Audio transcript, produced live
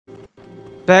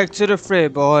Back to the fray,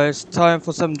 boys. Time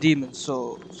for some demon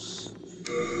souls.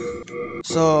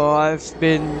 So I've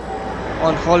been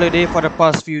on holiday for the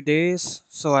past few days,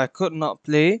 so I could not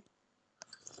play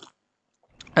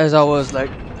as I was like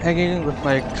hanging with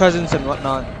my cousins and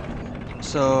whatnot.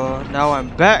 So now I'm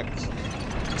back.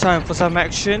 Time for some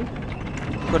action.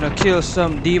 Gonna kill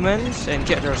some demons and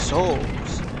get their souls.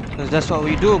 Cause that's what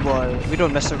we do, boy. We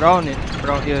don't mess around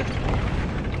around here.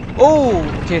 Oh,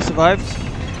 okay, survived.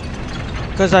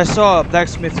 Cause I saw a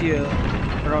blacksmith here,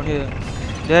 around here.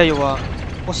 There you are.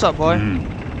 What's up, boy?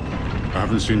 I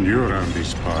haven't seen you around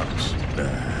these parts.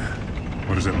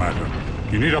 What does it matter?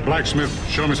 You need a blacksmith?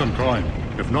 Show me some coin.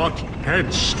 If not,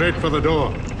 head straight for the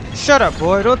door. Shut up,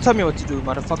 boy. Don't tell me what to do,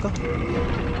 motherfucker.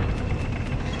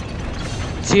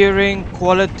 Tearing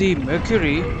quality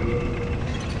mercury.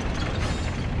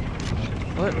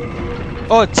 What?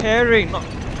 Oh, tearing, not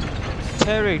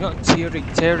tearing, not tearing,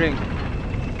 tearing.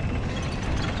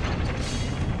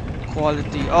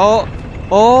 Quality.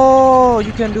 Oh,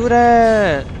 you can do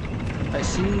that. I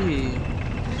see.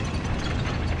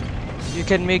 You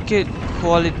can make it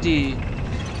quality,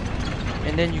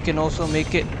 and then you can also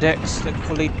make it dex, like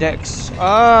fully dex.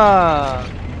 Ah.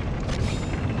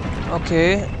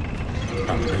 Okay.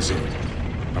 I'm busy.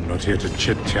 I'm not here to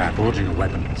chit-chat. Forging a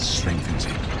weapon strengthens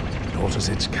it. It alters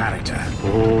its character.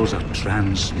 Bows are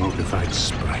transmogrified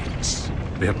sprites.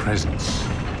 Their presence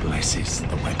blesses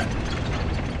the weapon.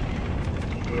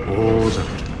 Bows are...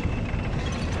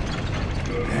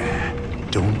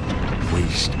 Don't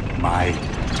waste my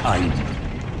time.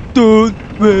 Don't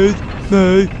waste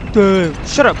my time.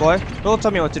 Shut up, boy. Don't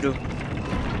tell me what to do.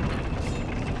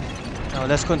 Now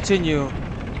let's continue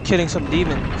killing some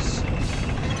demons.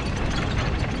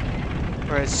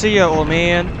 Alright, see ya, old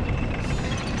man.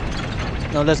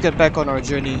 Now let's get back on our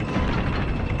journey.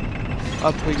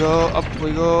 Up we go, up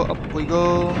we go, up we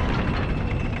go.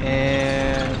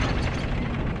 And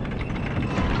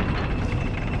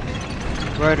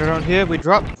right around here we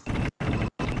drop.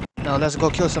 Now let's go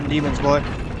kill some demons, boy.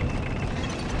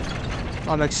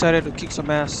 I'm excited to kick some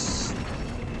ass.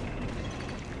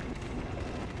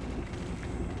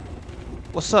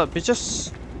 What's up,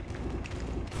 bitches?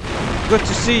 Good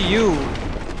to see you.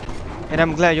 And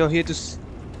I'm glad you're here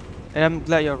and I'm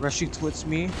glad you're rushing towards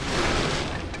me.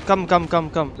 Come, come, come,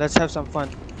 come. Let's have some fun.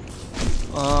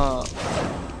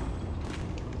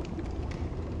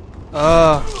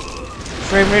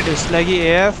 Frame rate is laggy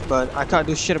AF, but I can't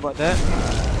do shit about that.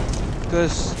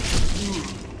 Because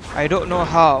I don't know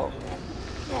how.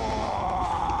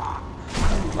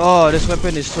 Oh, this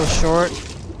weapon is so short.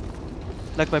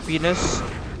 Like my penis.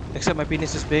 Except my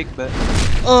penis is big, but...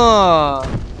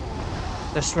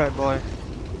 That's right, boy.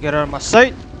 Get out of my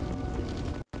sight.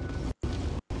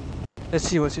 Let's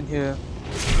see what's in here.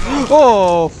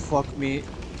 Oh, fuck me.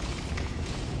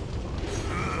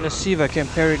 Let's see if I can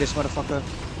parry this motherfucker.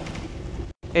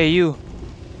 Hey, you.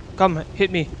 Come, hit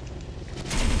me.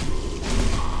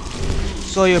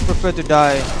 So you prefer to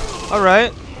die.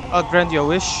 Alright, I'll grant your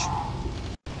wish.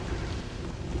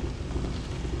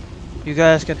 You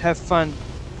guys can have fun.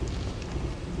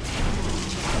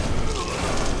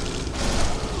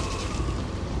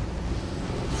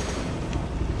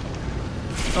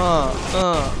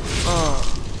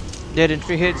 Dead in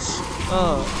 3 hits.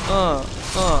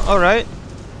 Alright.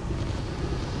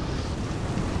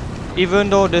 Even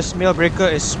though this mail breaker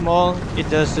is small, it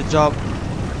does the job.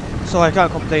 So I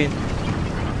can't complain.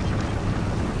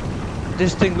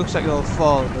 This thing looks like it'll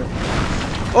fall, but...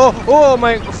 Oh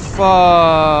my...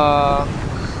 Fuck.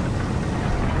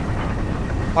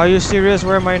 Are you serious?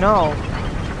 Where am I now?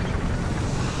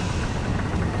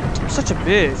 I'm such a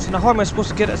bitch. Now how am I supposed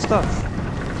to get that stuff?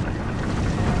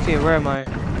 Okay, where am I?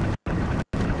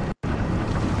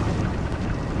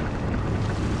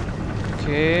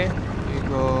 Okay, here you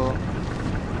go.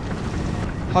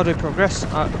 How do I progress?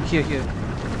 Here.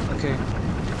 Okay.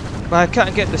 But I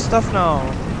can't get the stuff now.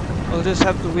 I'll just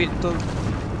have to wait till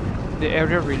the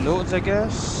area reloads, I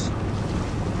guess.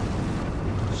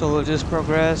 So we'll just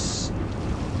progress.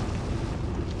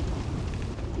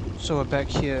 So we're back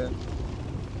here.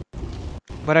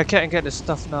 But I can't get the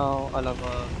stuff now.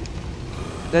 Alamak.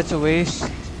 That's a waste.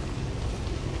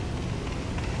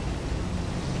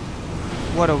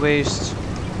 What a waste.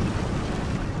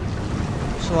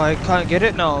 So I can't get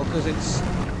it now because it's...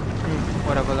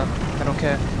 whatever lah. I don't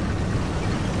care.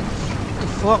 What the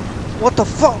fuck? What the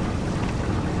fuck?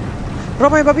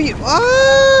 Ramai babi!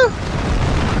 Ah!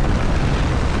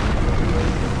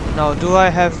 Now, do I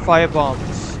have fire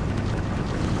bombs?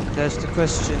 That's the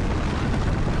question.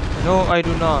 No, I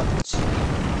do not.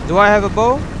 Do I have a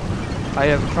bow? I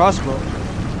have a crossbow.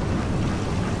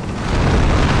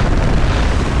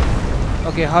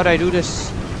 Okay, how do I do this?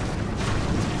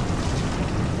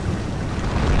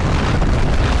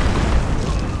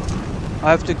 I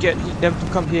have to get them to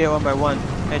come here one by one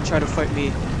and try to fight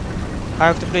me. I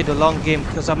have to play the long game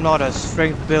because I'm not a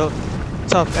strength built,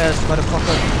 tough ass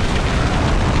motherfucker.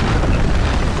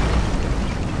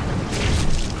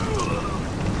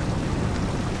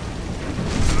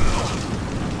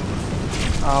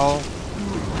 Ow.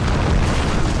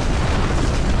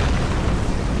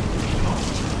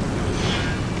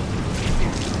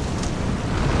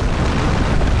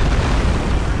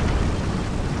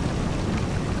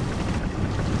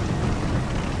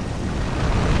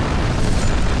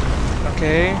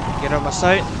 Okay, get out of my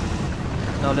sight.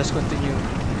 Now let's continue.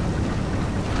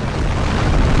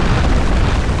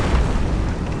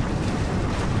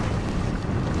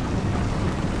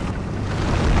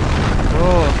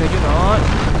 Oh, can you not?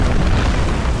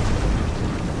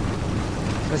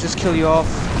 Let's just kill you off.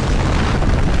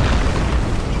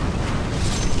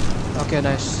 Okay,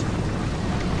 nice.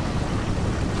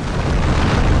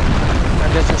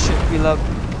 And that's a shit heal up.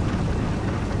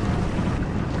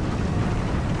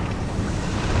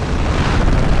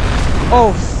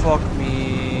 Oh, fuck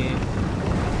me.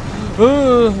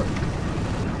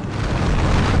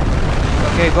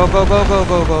 Okay, go, go, go, go,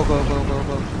 go, go, go, go, go,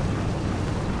 go.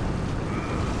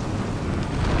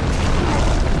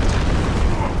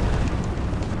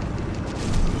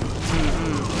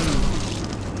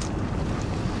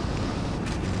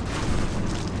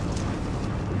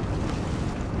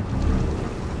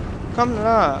 Come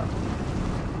lah.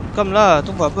 Come lah,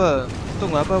 tunggu apa?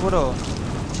 Tunggu apa bodoh?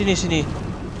 Sini, sini.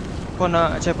 Kau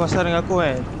nak cari pasal dengan aku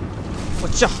kan?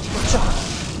 Pecah, pecah.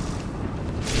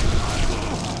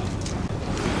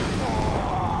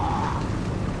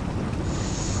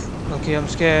 Okay, I'm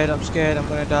scared, I'm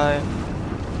gonna die.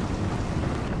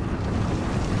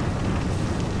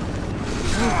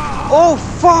 Oh,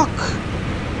 fuck!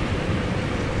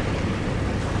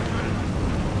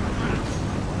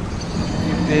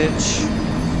 You bitch.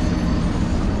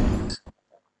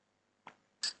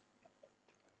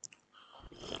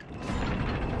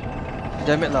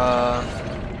 Damn it lah.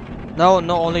 Now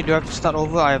not only do I have to start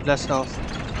over, I have less health.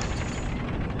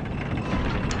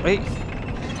 Wait.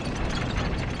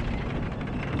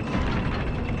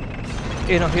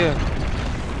 Hey, not here.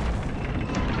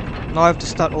 Now I have to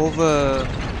start over.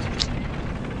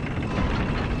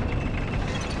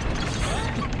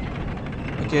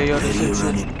 Okay, you're the same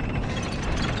shit.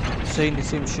 Saying the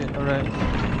same shit, alright.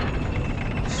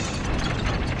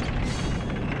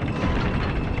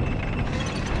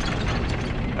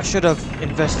 I should have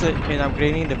invested in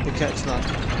upgrading the pickaxe now.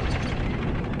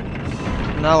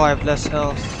 Now I have less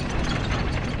health.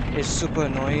 It's super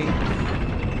annoying.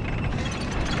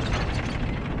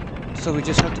 So we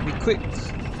just have to be quick.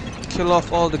 Kill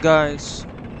off all the guys.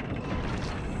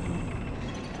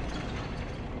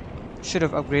 Should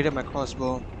have upgraded my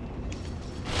crossbow.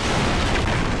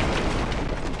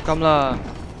 Come lah.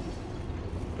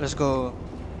 Let's go.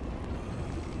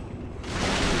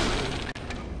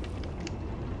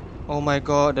 Oh my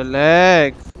god, the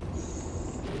lag!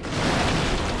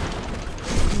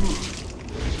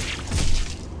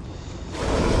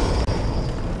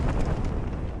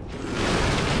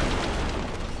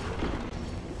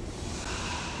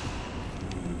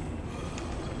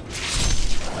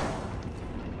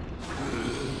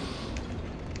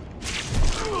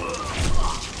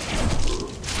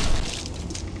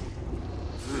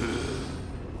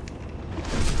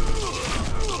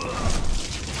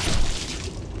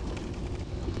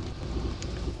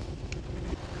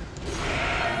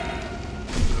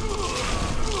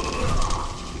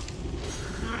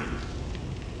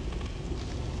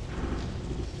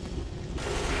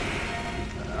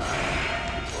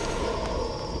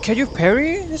 Can you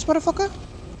parry this motherfucker?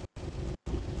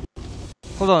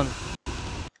 Hold on.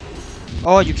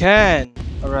 Oh, you can.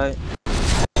 Alright.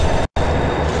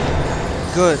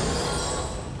 Good.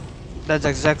 That's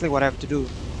exactly what I have to do.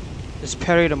 Just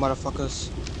parry the motherfuckers.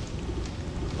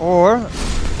 Or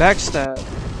backstab.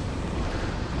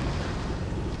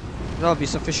 That'll be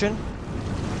sufficient.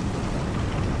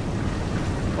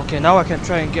 Okay, now I can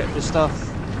try and get the stuff.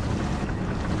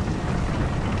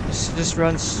 Just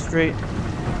run straight.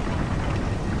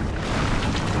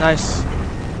 Nice.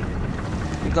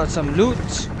 We got some loot.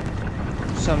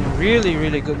 Some really,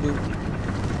 really good loot.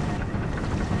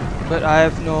 But I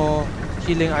have no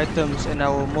healing items and I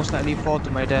will most likely fall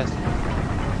to my death.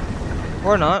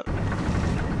 Or not.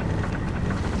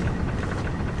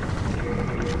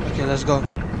 Okay, let's go.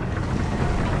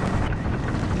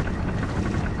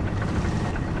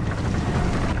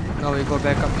 Now we go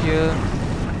back up here.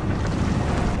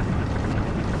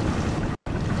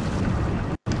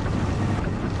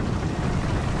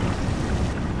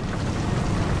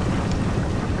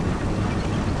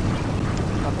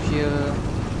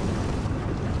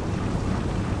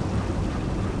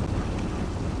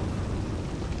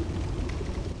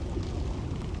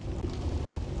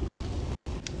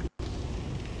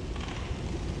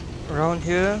 around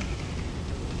here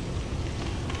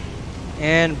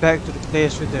and back to the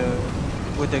place with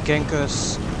the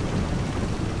gankers,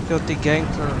 filthy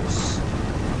gankers.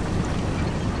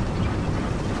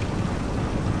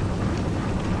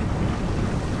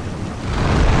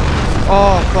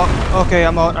 Oh fuck. Okay,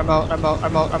 I'm out.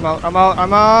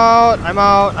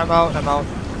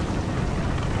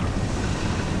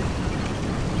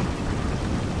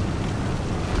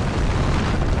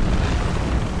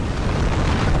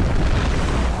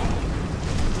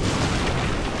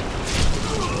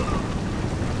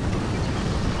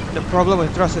 The problem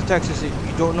with thrust attacks is that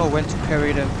you don't know when to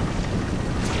parry them.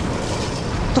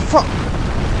 What the fuck?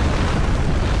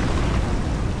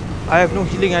 I have no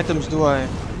healing items, do I?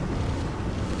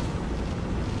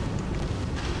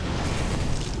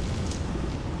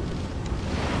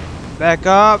 Back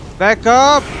up! Back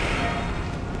up!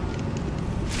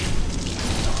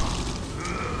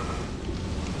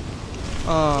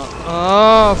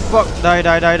 Fuck!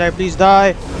 Die, please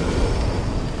die!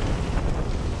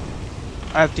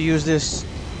 I have to use this.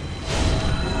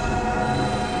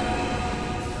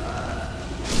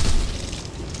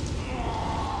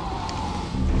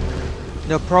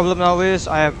 The problem now is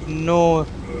I have no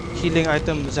healing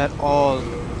items at all.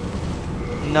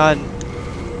 None.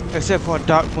 Except for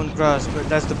Dark Moon Grass, but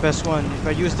that's the best one. If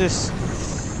I use this...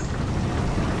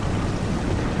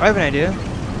 I have an idea.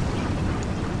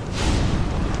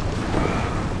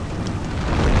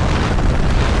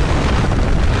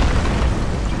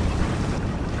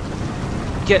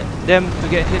 Get them to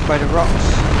get hit by the rocks.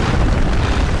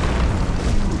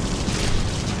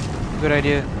 Good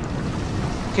idea.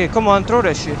 Okay, come on, throw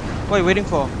that shit. What are you waiting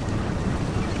for?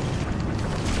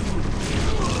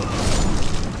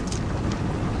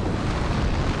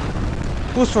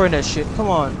 Who's throwing that shit? Come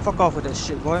on, fuck off with that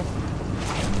shit, boy.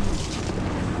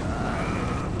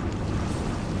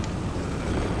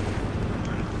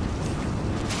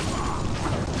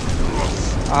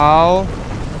 Ow.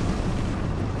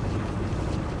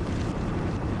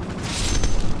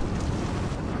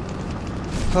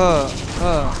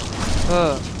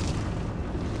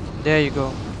 There you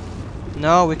go.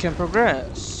 Now we can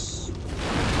progress.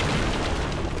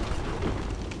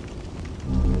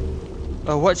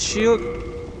 What shield?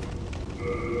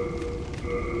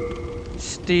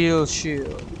 Steel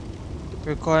shield.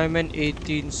 Requirement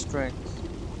 18 strength.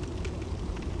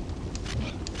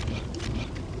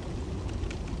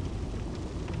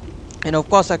 And of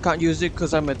course I can't use it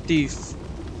because I'm a thief.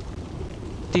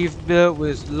 Thief build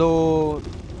with low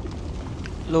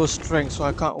strength, so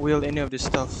I can't wield any of this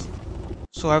stuff.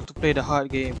 So I have to play the hard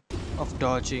game of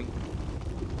dodging.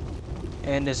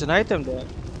 And there's an item there,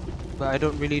 but I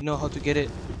don't really know how to get it.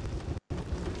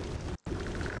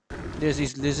 There's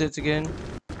these lizards again.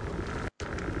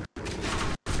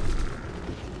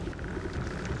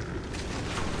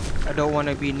 I don't want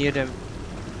to be near them.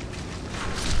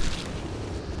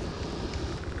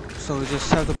 So we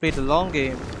just have to play the long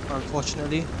game,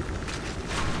 unfortunately.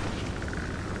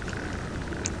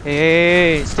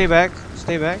 Hey, stay back,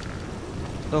 stay back.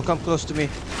 Don't come close to me.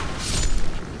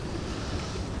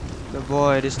 But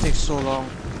boy, this takes so long.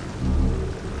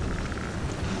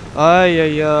 Ay.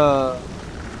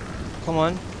 Come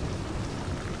on.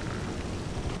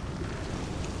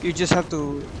 You just have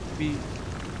to be...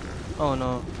 Oh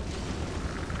no.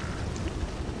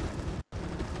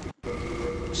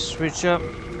 Switch up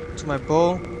to my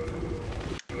bow.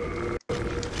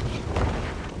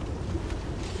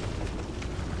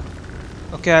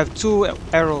 Okay, I have 2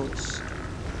 arrows.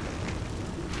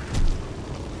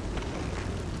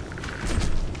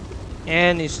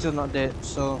 And he's still not dead,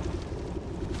 so...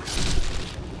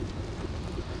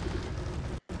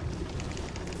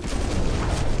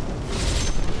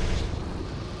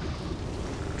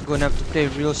 Gonna have to play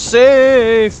real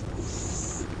safe.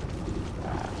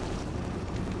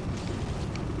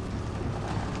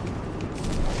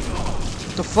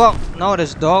 What the fuck? Now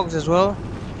there's dogs as well?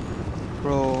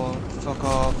 Bro, fuck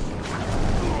off.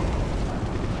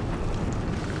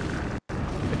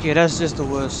 Okay, that's just the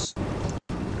worst.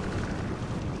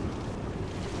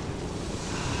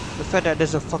 The fact that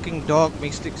there's a fucking dog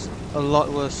makes things a lot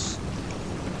worse.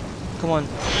 Come on.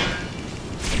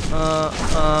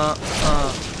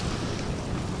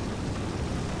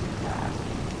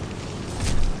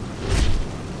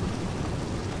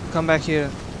 Come back here.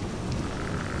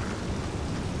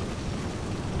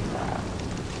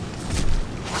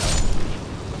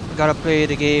 Gotta play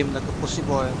the game like a pussy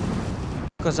boy.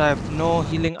 Because I have no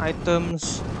healing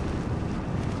items.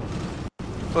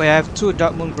 Oh yeah, I have 2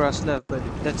 Dark Moon Grass left, but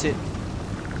that's it.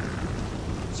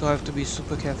 So I have to be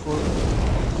super careful.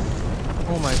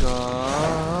 Oh my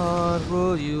god. God,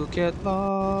 will you get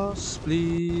lost,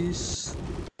 please?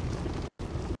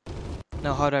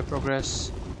 Now how do I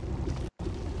progress?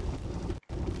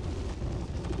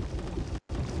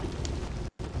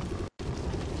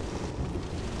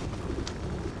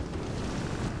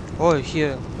 Oh,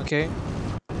 here, okay.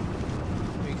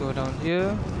 We go down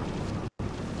here.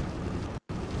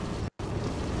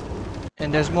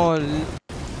 And there's more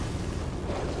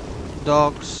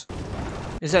dogs.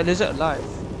 Is that lizard alive?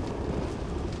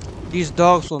 These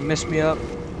dogs will mess me up,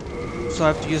 so I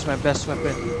have to use my best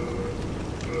weapon.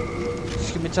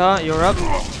 Skimitar, you're up.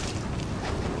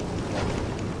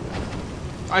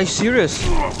 Are you serious?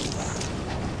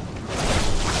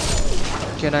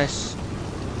 Okay, nice.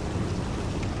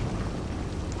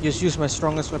 Just use my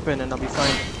strongest weapon and I'll be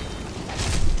fine.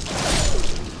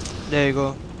 There you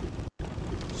go.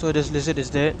 So this lizard is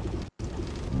dead.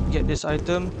 Get this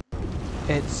item.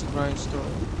 It's grindstone.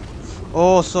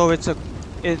 Oh, so it's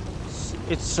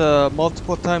a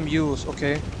multiple time use.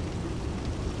 Okay.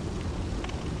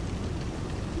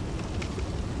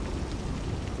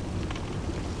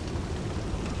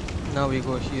 Now we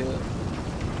go here.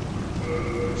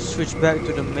 Switch back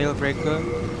to the mail breaker.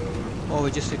 Or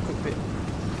we just equip it.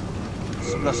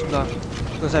 Sebelah sebelah.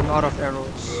 Because I'm out of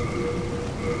arrows.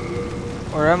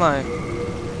 Or am I?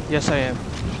 Yes, I am.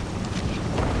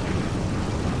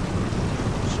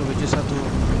 So we just have to.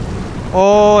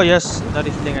 Oh yes,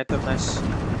 another healing item. Nice.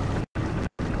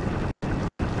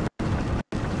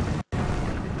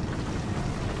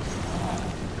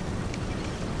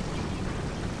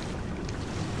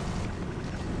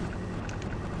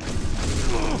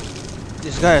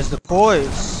 This guy has the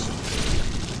poise.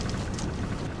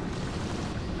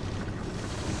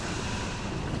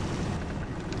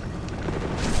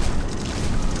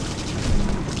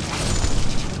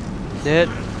 Dead.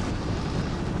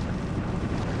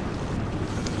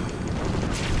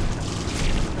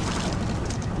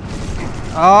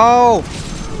 Ow!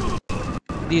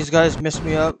 These guys mess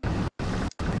me up.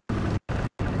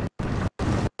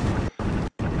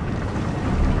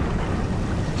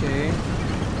 Okay.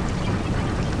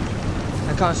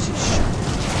 I can't see shit.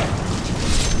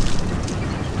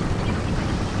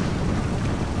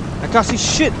 I can't see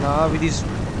shit now with these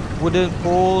wooden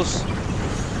poles.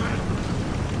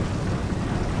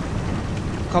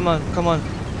 Come on, come on.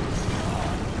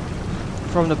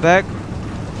 From the back.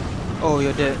 Oh,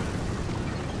 you're dead.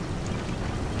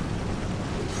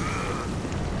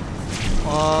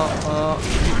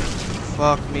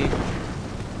 Fuck me.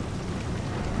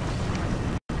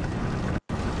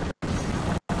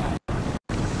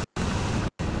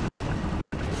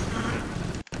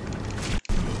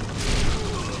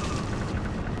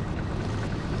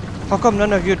 How come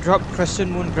none of you drop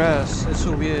Crescent Moon Grass? It's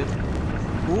so weird.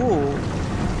 Ooh.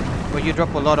 But you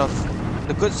drop a lot of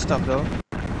the good stuff though.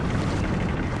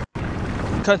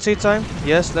 Cutscene time?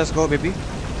 Yes, let's go, baby.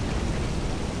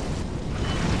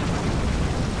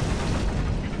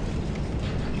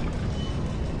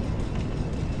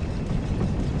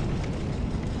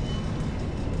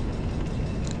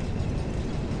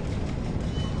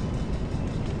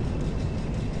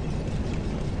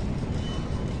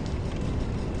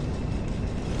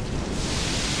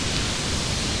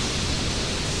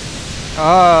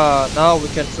 Ah, now we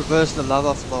can traverse the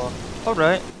lava floor.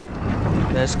 Alright.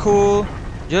 That's cool.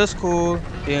 Just cool.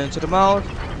 Into the mouth.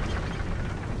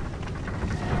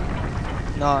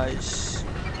 Nice.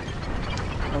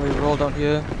 And we roll down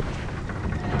here.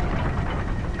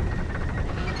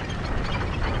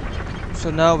 So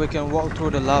now we can walk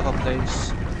through the lava place.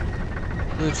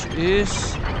 Which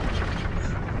is...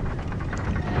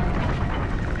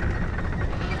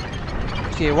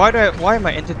 Okay, why am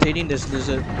I entertaining this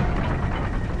lizard?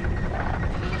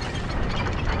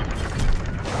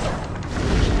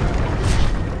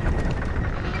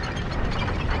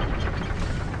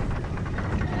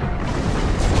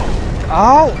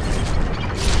 Ow!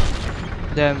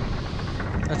 Damn,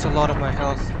 that's a lot of my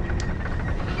health.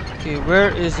 Okay,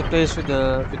 where is the place with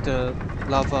the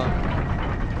lava?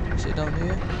 Is it down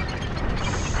here?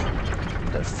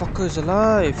 That fucker is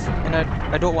alive, and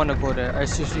I don't want to go there. I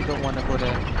seriously don't want to go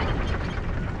there.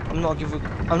 I'm not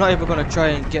even gonna try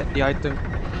and get the item.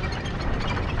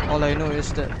 All I know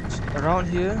is that around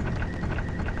here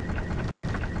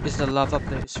is the lava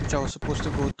place, which I was supposed to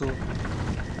go to.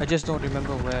 I just don't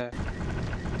remember where.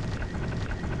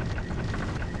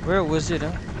 Where was it,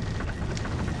 huh?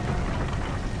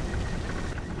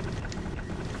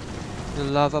 The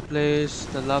lava place,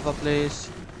 the lava place.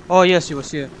 Oh yes, it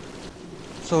was here.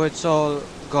 So it's all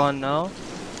gone now.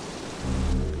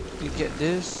 You get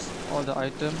this, all the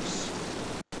items.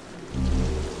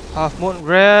 Half moon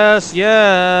grass,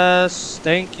 yes,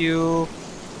 thank you.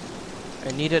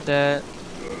 I needed that.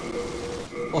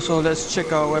 Also, let's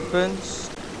check our weapons.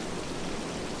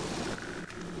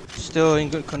 Still in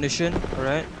good condition,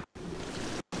 alright.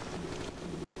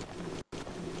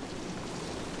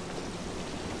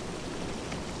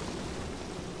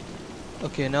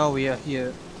 Okay, now we are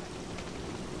here.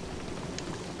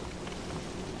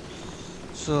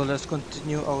 So let's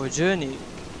continue our journey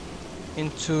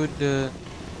into the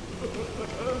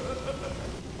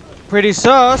pretty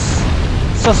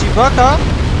sussy baka.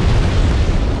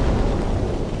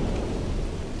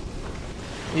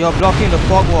 You're blocking the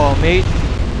fog wall, mate.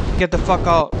 Get the fuck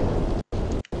out.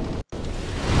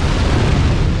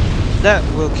 That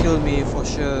will kill me for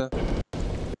sure.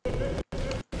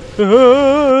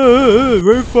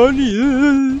 Very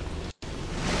funny.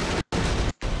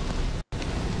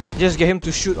 Just get him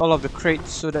to shoot all of the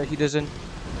crates so that he doesn't.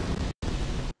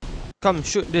 Come,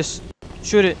 shoot this.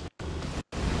 Shoot it.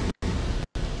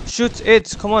 Shoot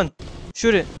it. Come on.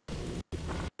 Shoot it.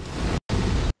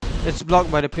 It's blocked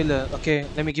by the pillar. Okay,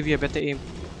 let me give you a better aim.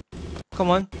 Come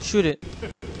on, shoot it.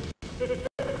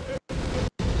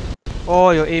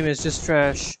 Oh, your aim is just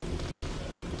trash.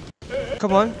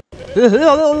 Come on.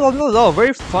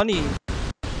 Very funny.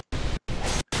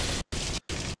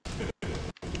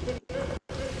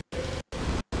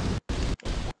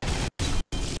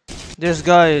 This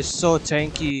guy is so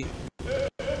tanky.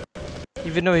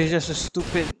 Even though he's just a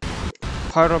stupid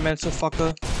pyromancer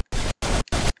fucker.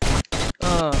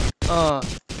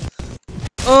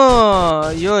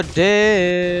 You're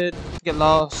dead. Get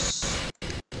lost.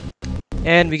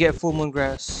 And we get full moon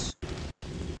grass.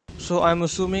 So I'm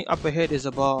assuming up ahead is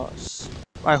a boss.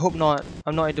 I hope not.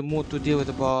 I'm not in the mood to deal with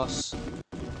the boss.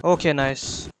 Okay,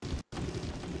 nice.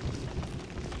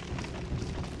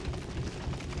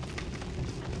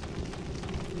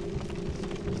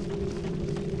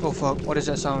 Oh fuck, what is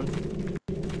that sound?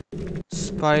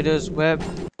 Spider's web.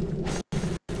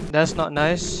 That's not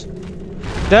nice.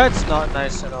 That's not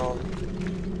nice at all.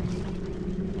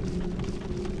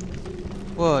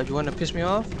 What, you wanna piss me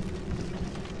off?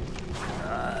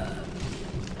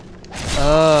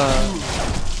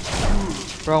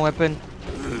 Wrong weapon.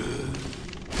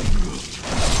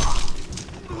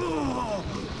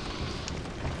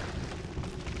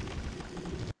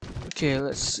 Okay,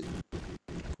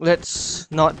 let's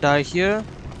not die here.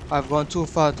 I've gone too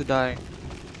far to die.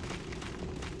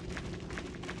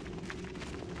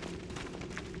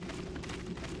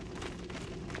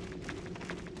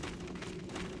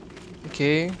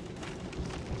 Okay.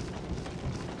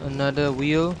 Another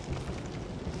wheel.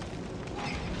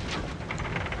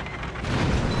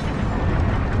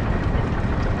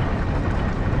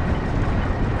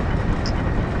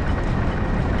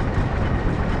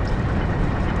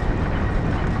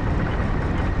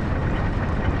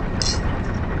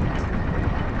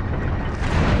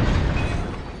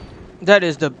 That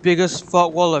is the biggest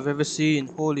fog wall I've ever seen.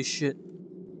 Holy shit.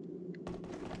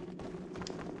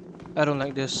 I don't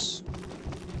like this.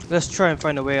 Let's try and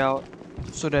find a way out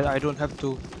so that I don't have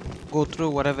to go through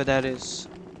whatever that is.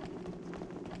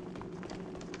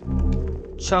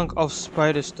 Chunk of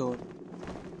spider stone.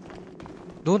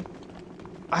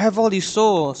 I have all these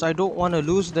souls. I don't want to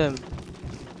lose them.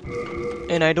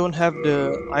 And I don't have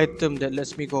the item that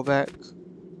lets me go back.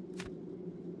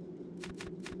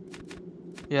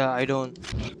 Yeah, I don't.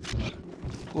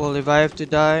 Well, if I have to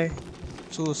die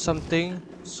to something,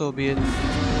 so be it.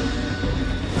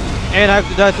 And I have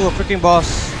to die to a freaking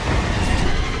boss.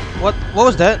 What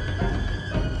was that?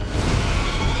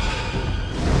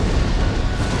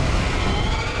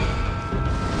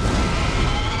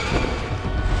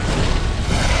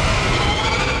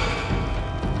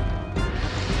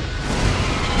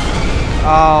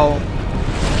 Ow.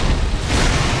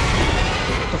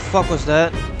 What the fuck was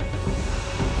that?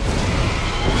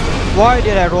 Why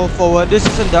did I roll forward? This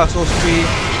isn't Dark Souls 3.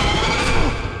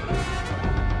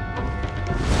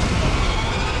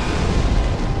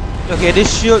 Okay,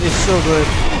 this shield is so good.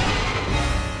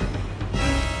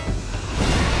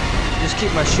 Just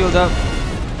keep my shield up.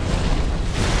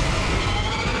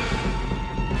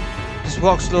 Just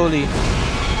walk slowly.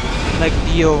 Like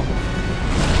Dio.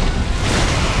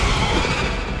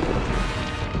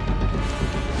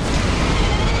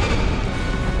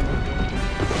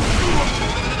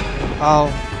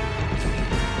 Ow.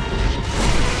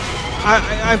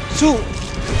 I'm too.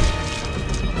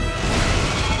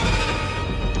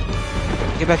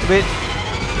 Get back a bit.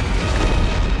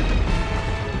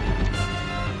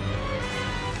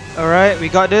 Alright, we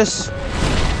got this.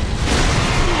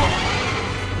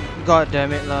 God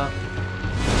damn it, lah.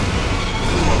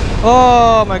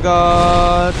 Oh my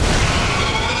god.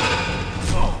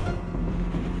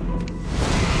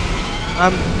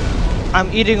 I'm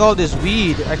eating all this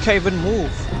weed. I can't even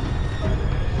move.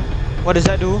 What does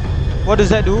that do? What does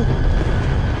that do?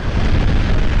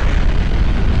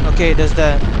 Okay, it does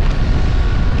that.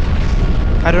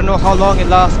 I don't know how long it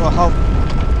lasts or how.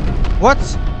 What?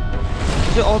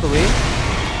 Is it all the way?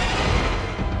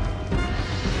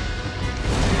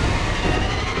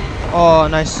 Oh,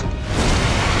 nice.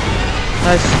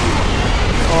 Nice.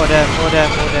 Oh damn, oh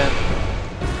damn, oh damn.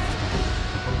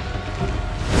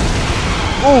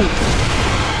 Oh!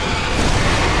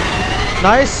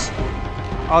 Nice!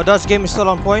 Our dodge game is still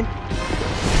on point.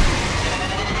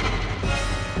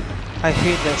 I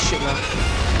hate that shit, man.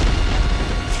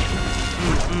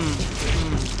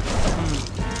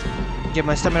 Get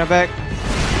my stamina back.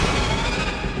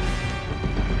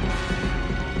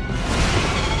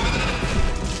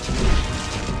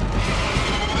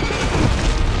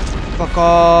 Fuck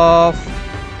off.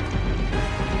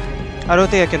 I don't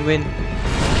think I can win.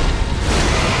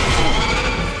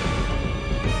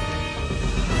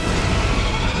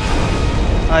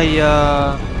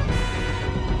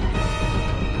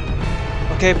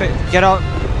 Okay, get out.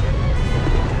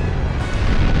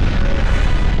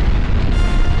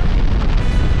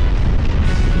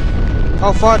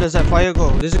 How far does that fire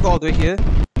go? Does it go all the way here?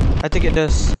 I think it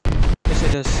does. Yes,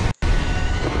 it does.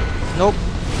 Nope.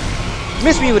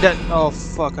 Miss me with that. Oh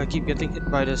fuck! I keep getting hit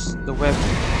by the web.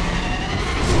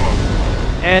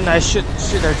 And I should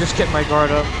have just kept my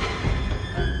guard up.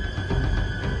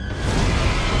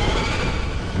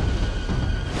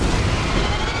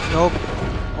 Nope.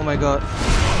 Oh my god.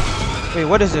 Wait,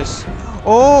 what is this?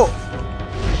 Oh!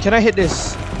 Can I hit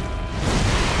this?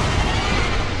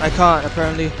 I can't,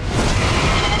 apparently.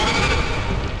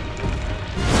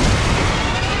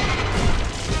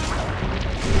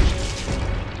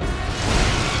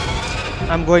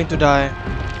 I'm going to die.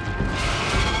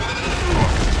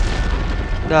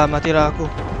 Dah, matilah aku.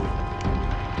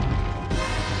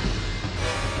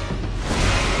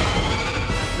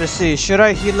 Let's see, should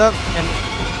I heal up and...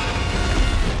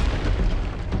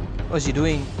 What's he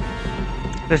doing?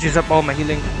 Let's use up all my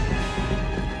healing.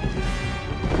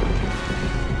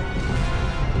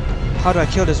 How do I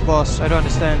kill this boss? I don't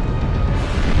understand.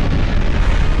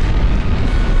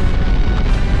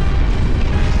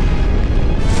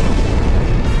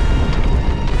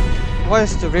 Why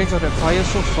is the range of that fire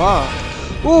so far?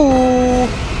 Ooh!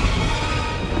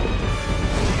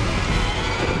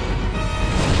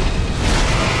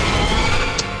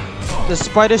 The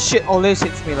spider shit always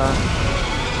hits me lah.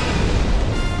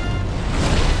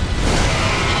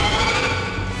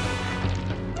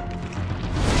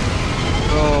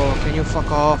 Bro, can you fuck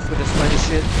off with the spider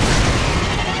shit?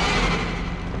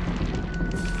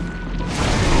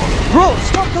 Bro,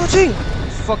 stop dodging!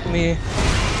 Fuck me.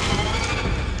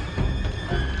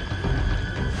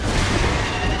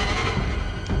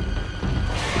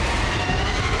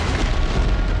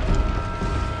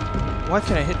 Why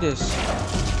can't I hit this?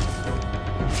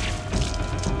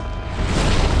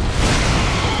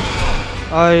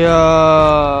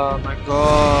 My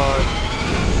god.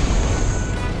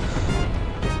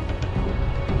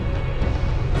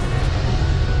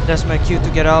 That's my cue to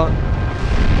get out.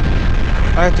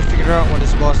 I have to figure out what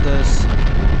this boss does.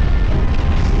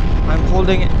 I'm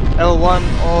holding L1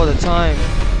 all the time.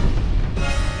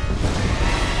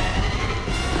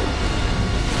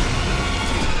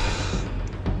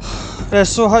 That's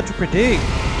so hard to predict.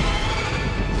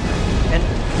 And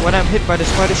when I'm hit by the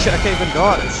spider shit, I can't even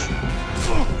dodge.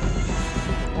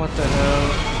 What the hell?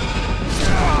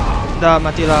 Dah,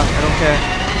 matilah. I don't care.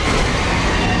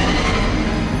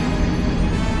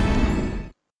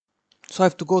 So I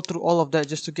have to go through all of that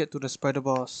just to get to the spider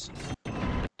boss.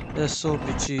 That's so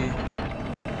bitchy.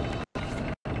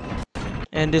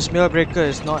 And this meal breaker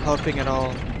is not helping at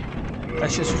all. I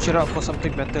should switch it out for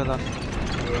something better lah.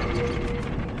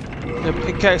 The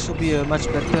pickaxe will be a much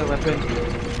better weapon.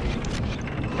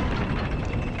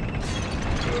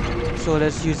 So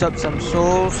let's use up some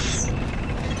souls.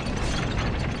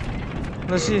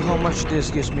 Let's see how much this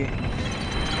gives me.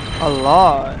 A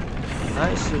lot.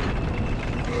 Nice.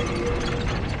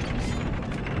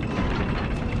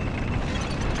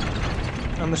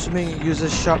 I'm assuming it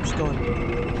uses sharp stone.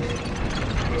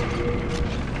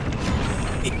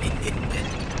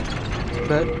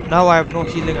 But now I have no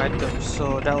healing items,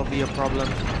 so that will be a problem.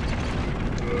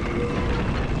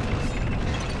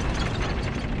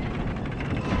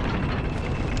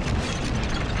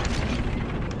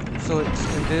 So it's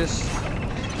in this.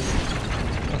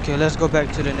 Okay, let's go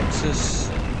back to the Nexus.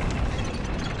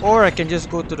 Or I can just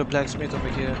go to the blacksmith over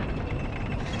here.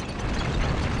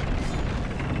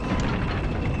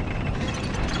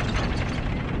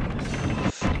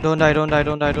 Don't die, don't die,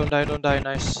 don't die, don't die, don't die.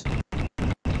 Nice.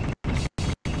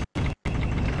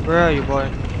 Where are you, boy?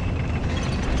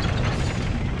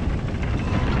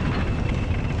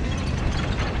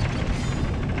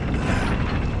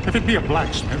 If it be a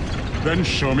blacksmith, then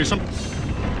show me some.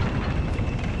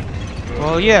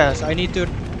 Well, yes, I need to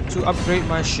upgrade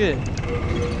my shit.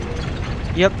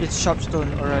 Yep, it's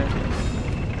sharpstone. Alright.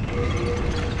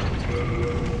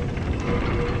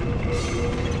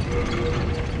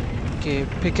 Okay,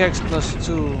 pickaxe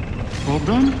 +2. All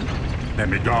done? Then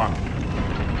be gone.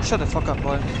 Shut the fuck up,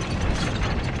 boy.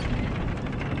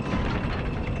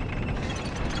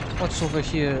 What's over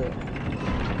here?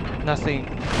 Nothing.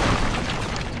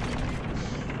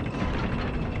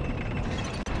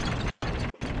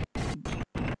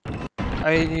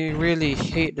 I really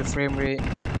hate the frame rate.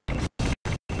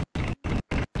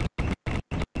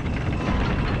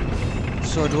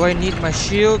 So do I need my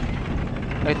shield?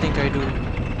 I think I do.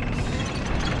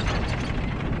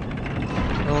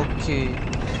 Okay.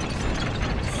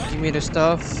 Give me the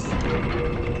stuff.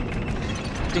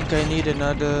 I think I need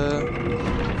another.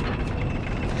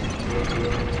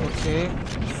 Okay.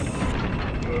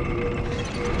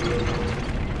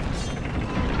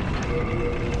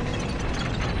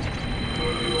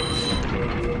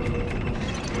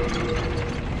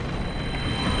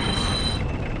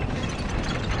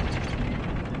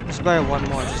 Let's buy one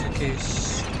more just in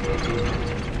case.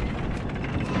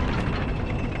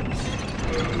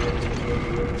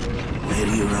 Where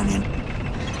are you running?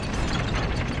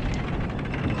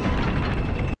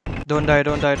 Don't die,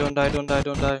 don't die, don't die, don't die,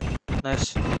 don't die.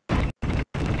 Nice.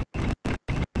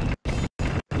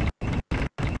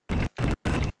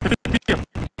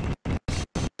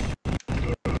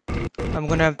 I'm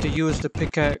gonna have to use the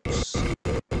pickaxe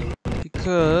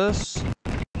because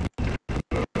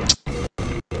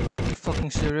are you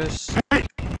fucking serious?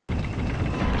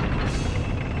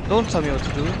 Don't tell me what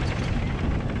to do.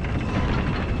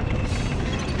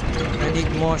 I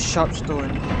need more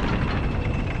sharpstone.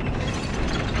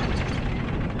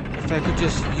 If I could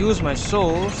just use my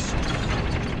souls.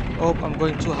 Oh, I'm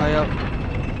going too high up.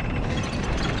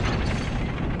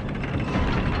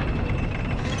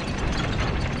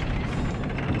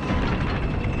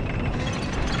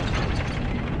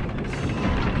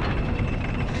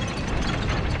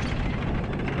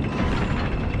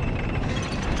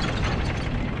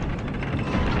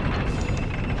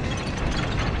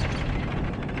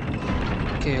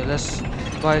 Okay, let's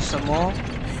buy some more.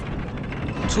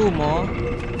 2 more.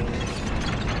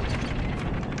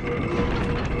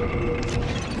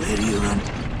 Where are you running?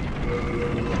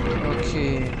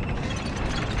 Okay.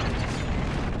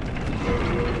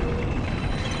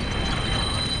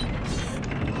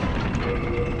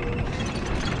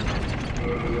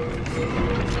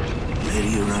 Where are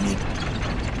you running?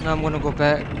 Now I'm gonna go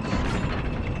back.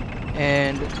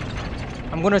 And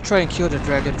I'm gonna try and kill the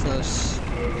dragon first.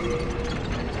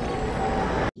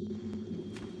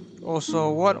 Also,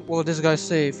 what will this guy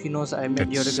say if he knows I met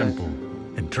the It's other simple.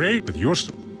 guy? And trade with your.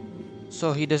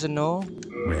 So he doesn't know?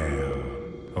 Well,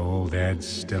 old Ed's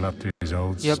still up to his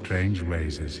old Yep. strange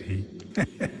ways, is he?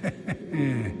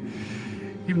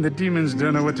 Even the demons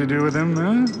don't know what to do with him,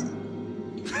 huh?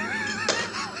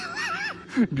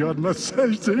 God must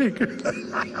say, take.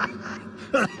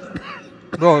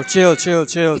 Bro, chill, chill,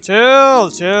 chill,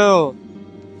 chill, chill.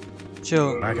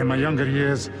 Chill. Back in my younger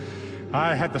years,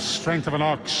 I had the strength of an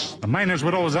ox. The miners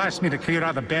would always ask me to clear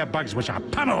out the bear bugs, which I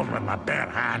pummeled with my bare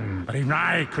hand. But even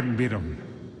I couldn't beat them.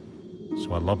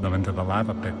 So I lobbed them into the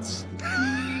lava pits.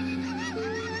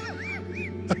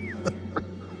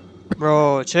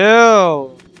 Bro,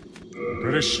 chill.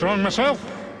 Pretty strong myself.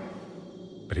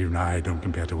 But even I don't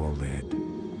compare to old Ed.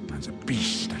 Man's a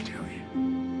beast, I tell you.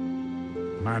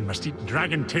 Man must eat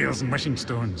dragon tails and wishing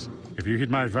stones. If you heed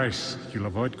my advice, you'll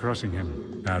avoid crossing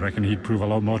him. I reckon he'd prove a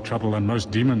lot more trouble than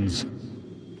most demons.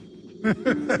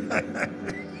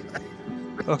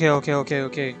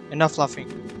 Okay. Enough laughing.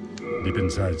 Deep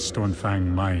inside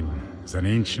Stonefang Mine is an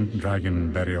ancient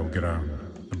dragon burial ground.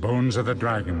 The bones of the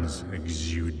dragons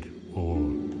exude ore.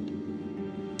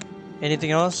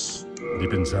 Anything else?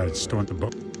 Deep inside Stone...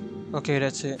 Okay,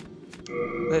 that's it.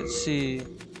 Let's see.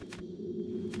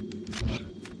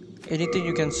 Anything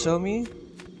you can sell me?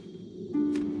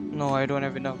 No, I don't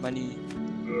have enough money.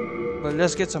 But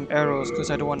let's get some arrows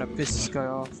because I don't want to piss this guy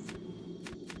off.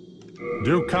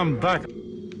 Do come back.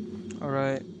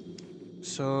 Alright.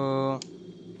 So...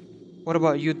 what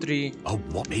about you three? Oh,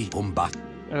 what me? Come back.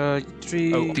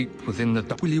 Three... Oh, deep within the...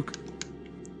 Will you...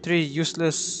 3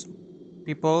 useless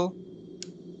people.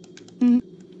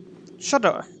 Shut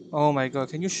up! Oh my god,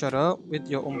 can you shut up with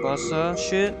your Umbasa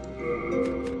shit?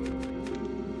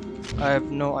 I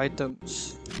have no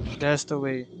items. That's the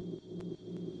way.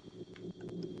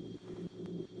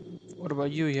 What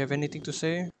about you? You have anything to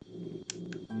say?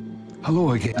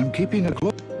 Hello again. I'm keeping a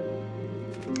close.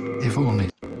 If only.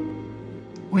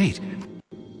 Wait.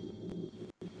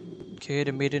 Okay,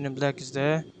 the maiden in black is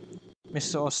there.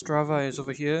 Mr. Ostrava is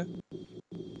over here.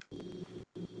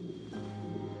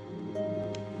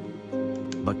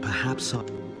 But perhaps I...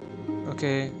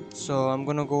 Okay, so I'm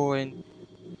gonna go and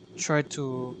try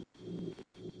to...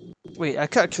 Wait, I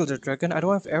can't kill the dragon. I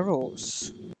don't have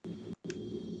arrows.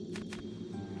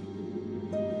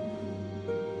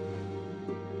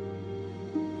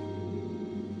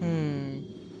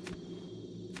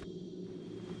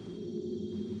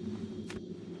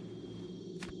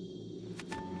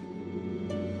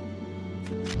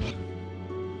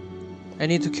 I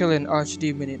need to kill an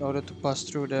archdemon in order to pass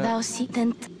through the... Thou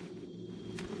seatent.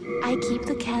 I keep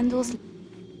the candles.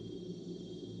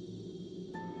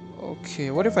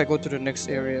 Okay, what if I go to the next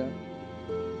area?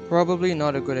 Probably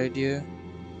not a good idea.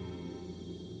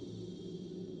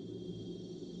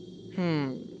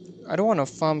 I don't want to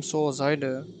farm souls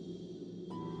either.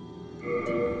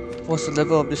 What's the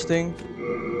level of this thing?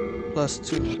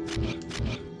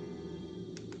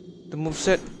 +2. The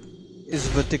moveset is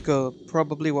vertical,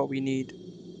 probably what we need.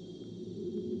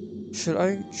 Should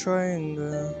I try and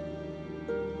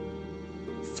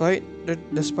fight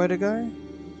the spider guy?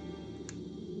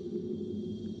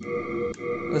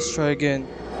 Let's try again.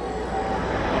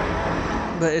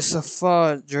 But it's a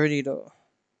far journey though.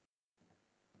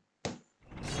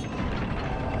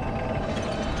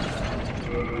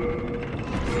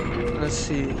 Let's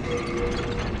see.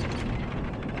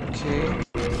 Okay.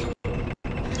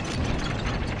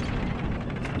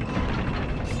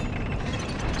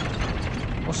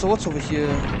 Oh, so what's over here?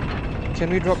 Can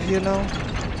we drop here now?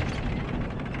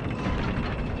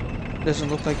 Doesn't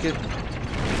look like it.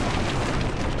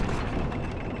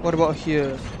 What about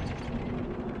here?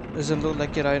 Doesn't look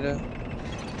like it either.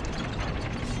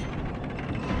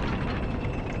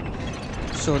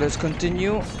 So let's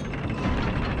continue.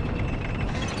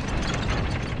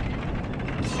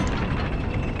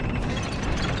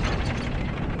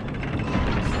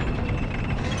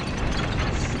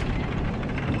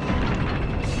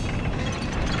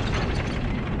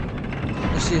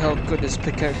 Let's see how good this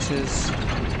pickaxe is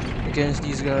against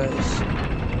these guys.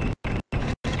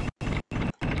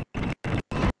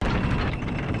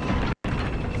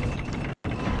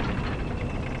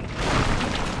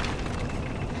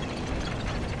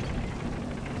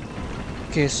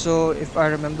 Okay, so if I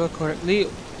remember correctly,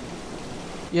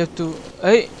 you have to...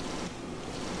 Hey!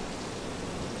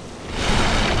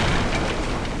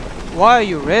 Why are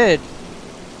you red?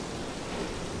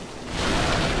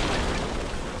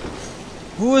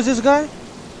 Who is this guy?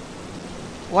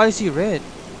 Why is he red?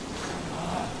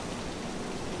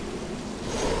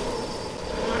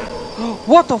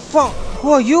 What the fuck?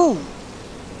 Who are you?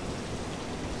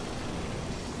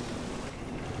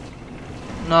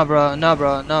 Nah bruh, nah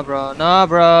bruh, nah bruh, nah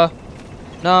bruh.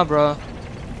 Nah bruh.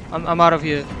 I'm out of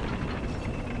here.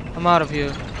 I'm out of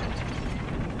here.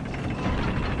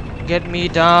 Get me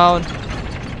down.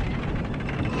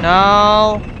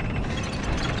 Now.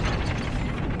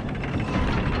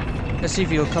 Let's see if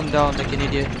he'll come down like an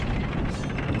idiot.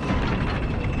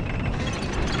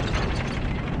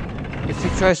 If he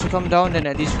tries to come down, then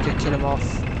at least we can kill him off.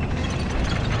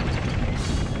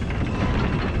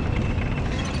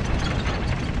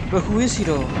 But who is he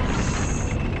though?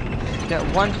 That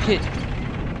one hit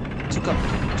took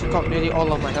up nearly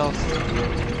all of my health.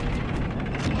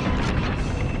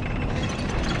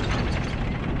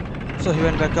 So he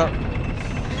went back up.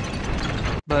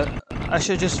 But I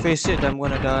should just face it that I'm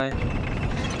gonna die.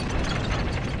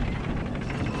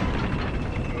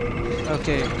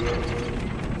 Okay.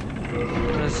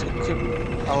 Let's equip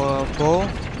our bow.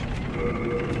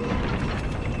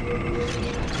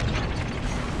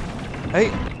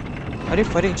 Hey! Are they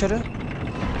fighting each other?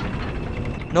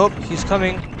 Nope, he's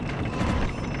coming.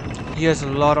 He has a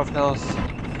lot of health.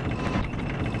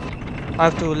 I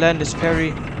have to land this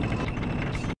parry.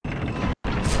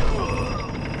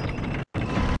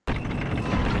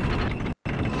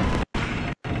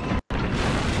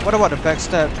 What about the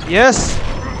backstab? Yes!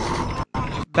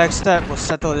 Backstab will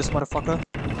settle this motherfucker.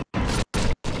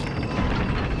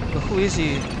 But who is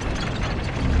he?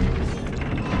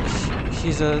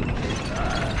 He's a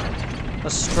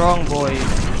strong boy.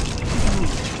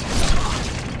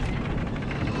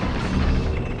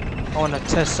 I wanna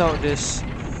test out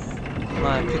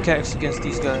my pickaxe against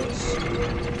these guys.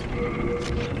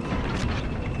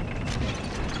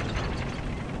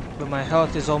 But my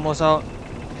health is almost out.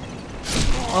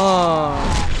 Oh,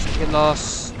 get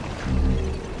lost.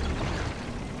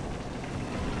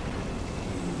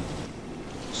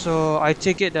 So I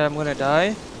take it that I'm gonna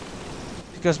die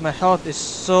because my health is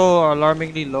so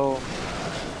alarmingly low.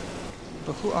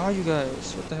 But who are you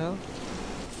guys? What the hell?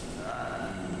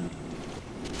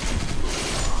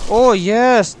 Oh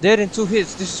yes, dead in 2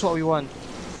 hits. This is what we want.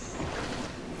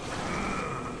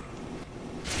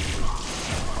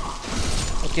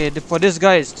 Okay, for this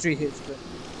guy it's 3 hits, but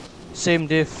same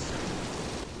diff.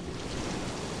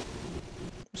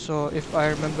 So if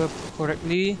I remember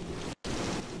correctly,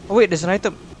 oh wait, there's an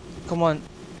item. Come on,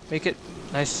 make it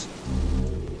nice.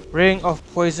 Ring of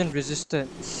poison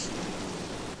resistance.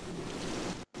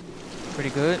 Pretty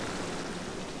good.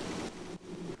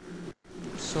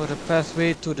 So the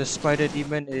pathway to the spider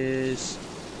demon is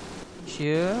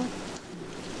here,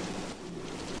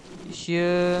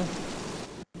 here,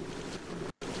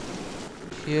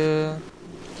 here,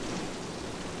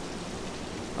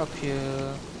 up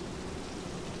here.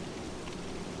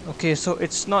 Okay, so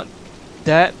it's not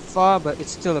that far, but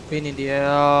it's still a pain in the ass.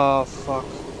 Oh fuck.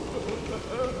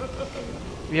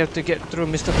 We have to get through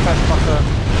Mr. Fat Fucker.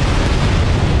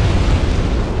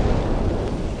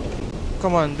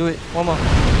 Come on, do it. One more.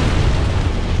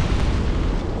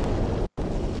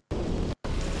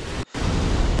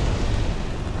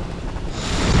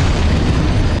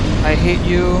 I hate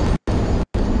you.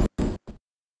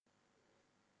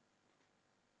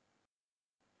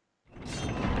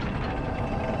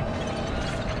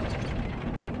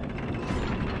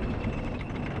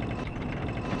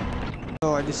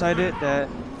 So I decided that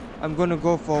I'm gonna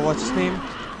go for what's his name?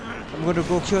 I'm gonna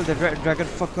go kill the dragon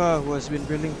fucker who has been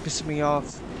really pissing me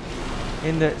off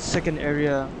in the second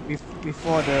area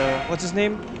before the what's his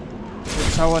name?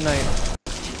 The Tower Knight.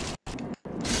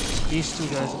 These two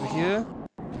guys over here.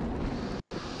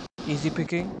 Easy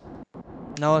picking.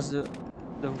 Now is the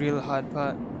real hard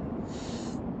part.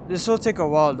 This will take a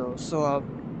while though, so I'll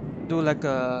do like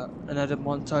another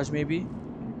montage maybe.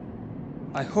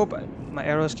 I hope my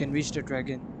arrows can reach the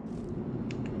dragon.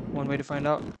 One way to find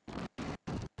out.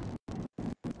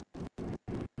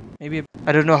 Maybe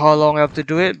I don't know how long I have to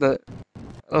do it, but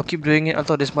I'll keep doing it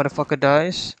until this motherfucker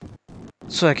dies,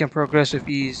 so I can progress with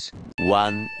ease.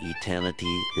 One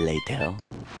eternity later.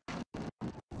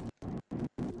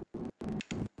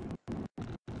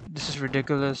 This is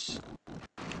ridiculous.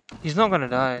 He's not gonna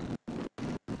die.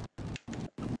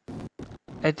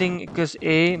 I think because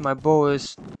A, my bow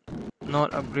is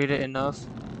not upgraded enough,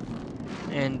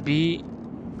 and B,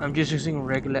 I'm just using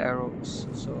regular arrows,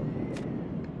 so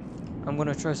I'm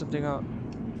gonna try something out.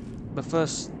 But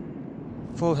first,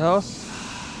 full health.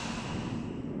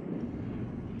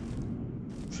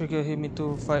 Trigger him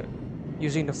into fight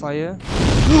using the fire.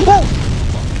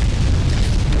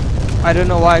 I don't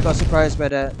know why I got surprised by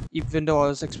that, even though I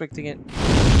was expecting it.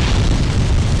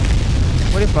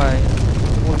 What if I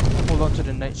hold on to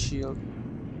the night shield?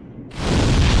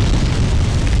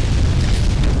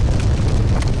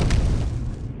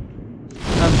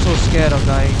 I'm so scared of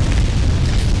dying.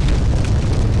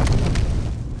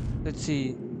 Let's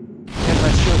see. Can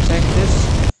my shield tank this?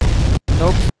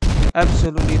 Nope.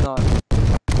 Absolutely not.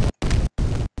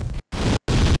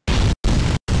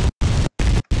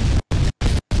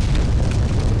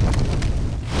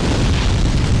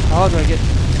 How do I get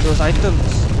those items?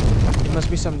 It must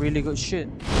be some really good shit.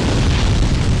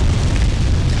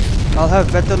 I'll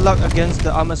have better luck against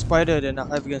the armored spider than I'll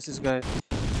have against this guy.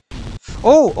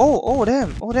 Oh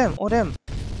damn, oh damn.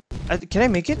 Can I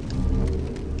make it?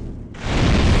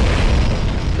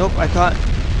 Nope, I can't.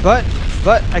 But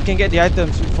I can get the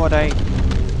items before dying.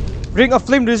 Ring of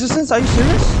flame resistance? Are you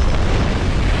serious?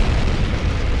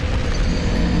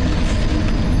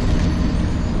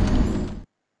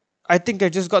 I think I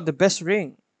just got the best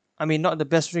ring. I mean, not the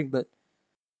best ring, but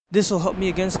this will help me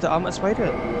against the armored spider.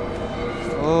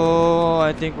 Oh,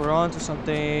 I think we're on to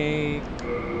something.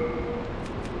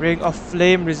 Ring of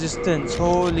flame resistance.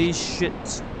 Holy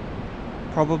shit.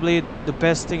 Probably the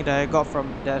best thing that I got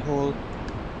from that whole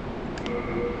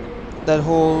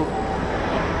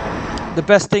the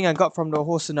best thing I got from the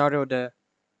whole scenario there.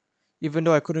 Even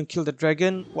though I couldn't kill the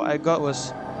dragon, what I got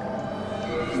was,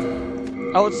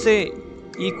 I would say,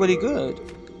 equally good.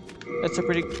 That's a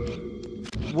pretty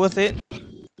worth it.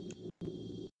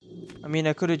 I mean,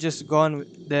 I could have just gone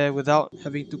there without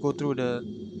having to go through the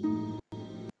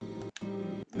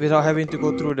without having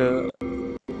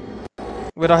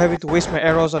to waste my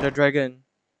arrows on the dragon.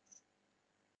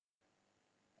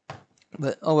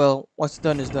 But oh well, what's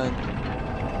done is done.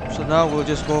 So now we'll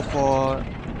just go for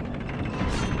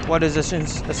what is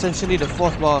essentially the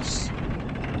fourth boss,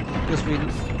 because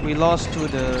we lost to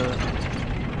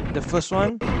the first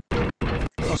one.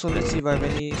 Also, let's see if I have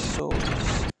any souls.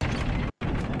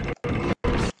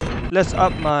 Let's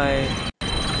up my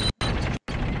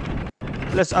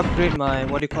let's upgrade my,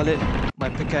 what do you call it, my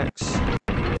pickaxe.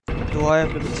 Do I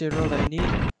have the material that I need?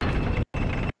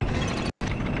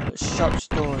 Sharp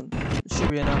stone should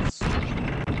be enough.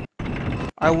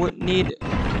 I would need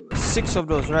 6 of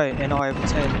those, right? And now I have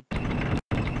 10.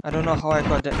 I don't know how I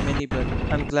got that many, but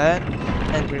I'm glad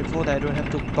and grateful that I don't have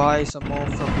to buy some more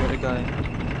from the other guy.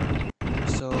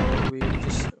 So we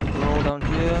just roll down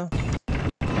here.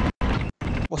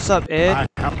 What's up, Ed?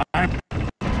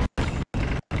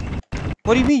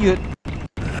 What do you mean you...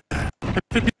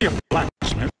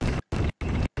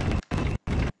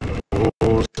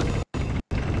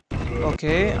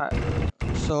 Okay,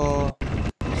 so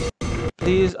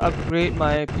please upgrade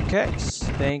my pickaxe.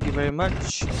 Thank you very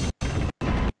much.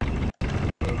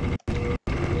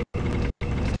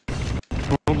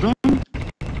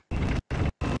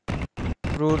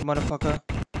 Rude motherfucker.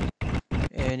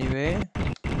 Anyway,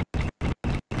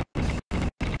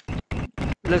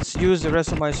 let's use the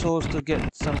rest of my souls to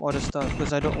get some other stuff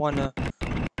because I don't want to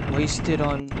waste it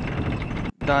on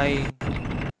dying.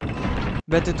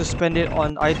 Better to spend it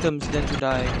on items than to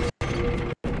die.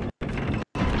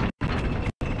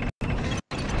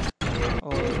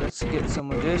 Oh, let's get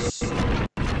some of this.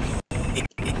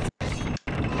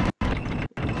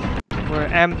 We're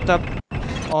amped up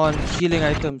on healing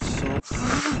items, so...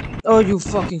 Oh, you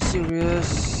fucking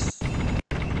serious?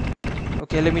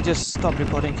 Okay, let me just stop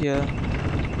recording here.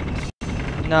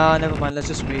 Nah, never mind, let's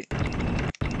just wait.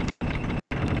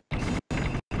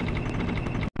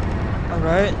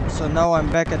 Alright, so now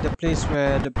I'm back at the place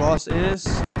where the boss is.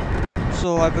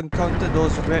 So I've encountered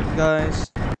those red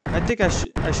guys. I think I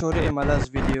showed it in my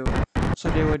last video.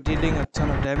 So they were dealing a ton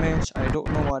of damage. I don't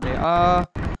know what they are.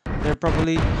 They're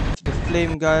probably the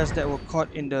flame guys that were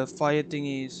caught in the fire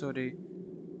thingy. So they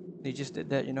just did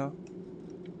that, you know.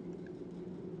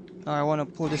 Now I want to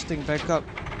pull this thing back up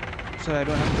so I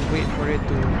don't have to wait for it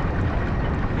to,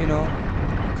 you know,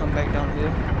 come back down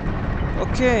here.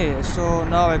 Okay, so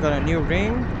now I got a new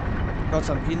ring, got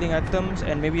some healing items,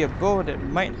 and maybe a bow that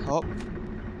might help.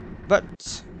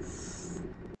 But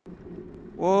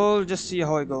we'll just see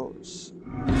how it goes.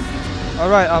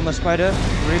 Alright, I'm a spider.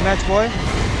 Rematch, boy.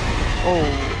 Oh.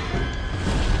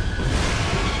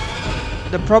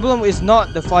 The problem is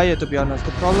not the fire, to be honest.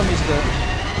 The problem is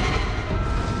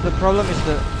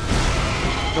the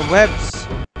webs.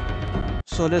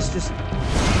 So let's just...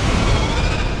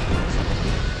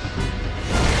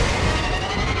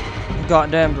 God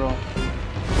damn, bro.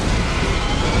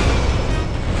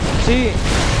 See,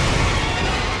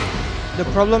 the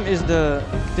problem is the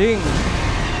thing.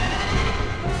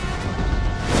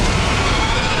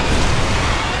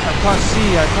 I can't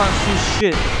see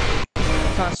shit. I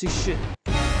can't see shit.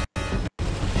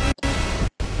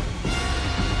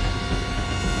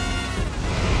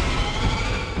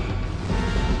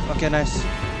 Okay, nice.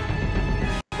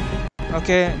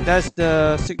 Okay, that's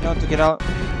the signal to get out.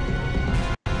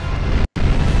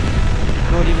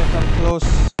 Don't even come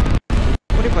close.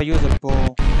 What if I use a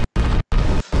bow?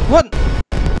 What?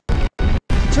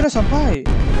 Sudah sampai.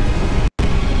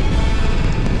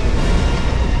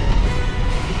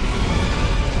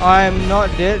 I'm not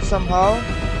dead somehow.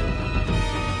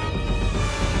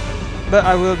 But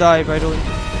I will die if I don't.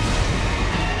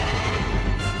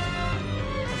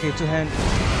 Okay, 2 hand.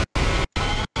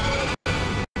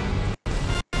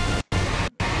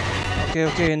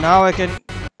 Okay, now I can...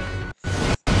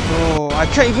 Oh, I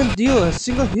can't even deal a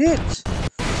single hit.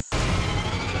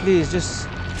 Please, just...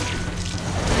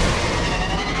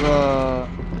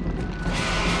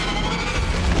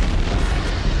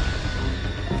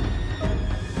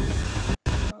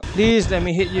 Please let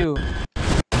me hit you.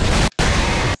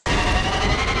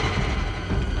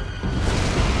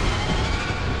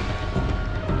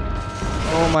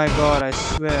 Oh my god, I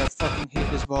swear I fucking hate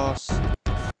this boss.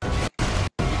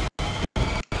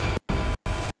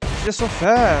 It's just so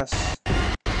fast.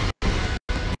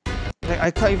 Like, I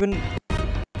can't even...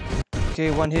 Okay,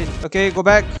 1 hit. Okay, go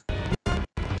back.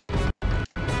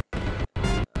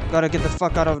 Gotta get the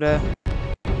fuck out of there.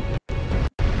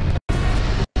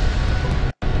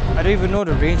 I don't even know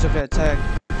the range of the attack.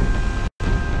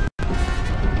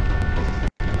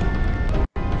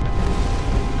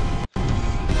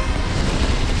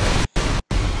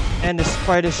 And the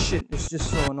spider shit is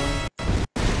just so annoying.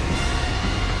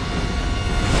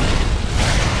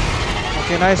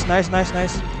 Okay, nice.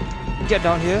 Get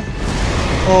down here.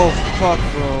 Oh fuck,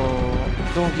 bro.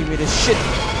 Don't give me this shit.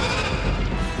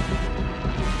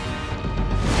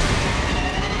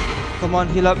 Come on,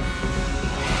 heal up.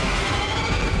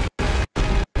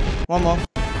 One more.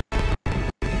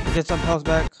 Get some health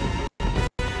back.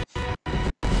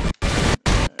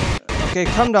 Okay,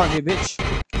 come down here, bitch.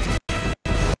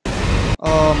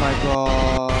 Oh my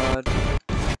god.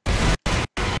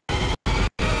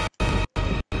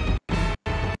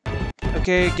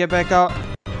 Okay, get back out.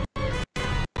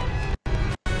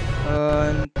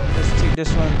 Let's take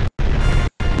this one.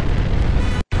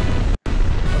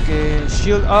 Okay,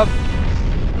 shield up.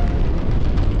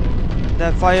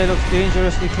 That fire looks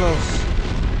dangerously close.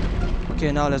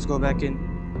 Okay, now let's go back in.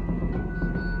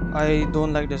 I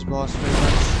don't like this boss very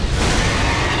much.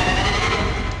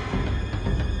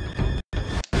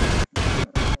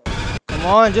 Come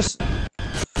on, just...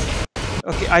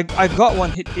 Okay, I got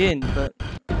one hit in, but...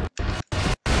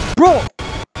 Bro!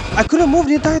 I couldn't move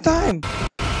the entire time!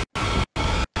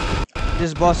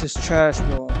 This boss is trash,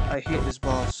 bro. I hate this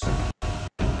boss.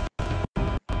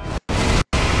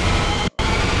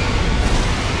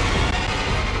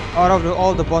 Out of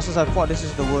all the bosses I fought, this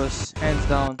is the worst, hands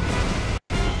down.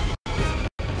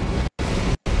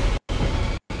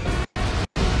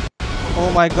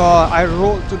 Oh my god, I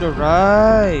rolled to the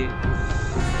right.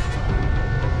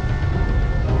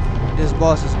 This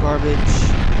boss is garbage.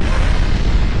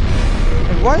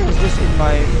 And why is this in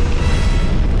my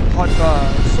hotbar?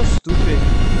 It's so stupid.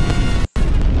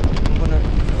 I'm gonna...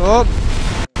 Oh!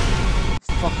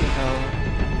 Fucking hell.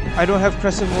 I don't have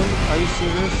Crescent Moon, are you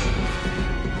serious?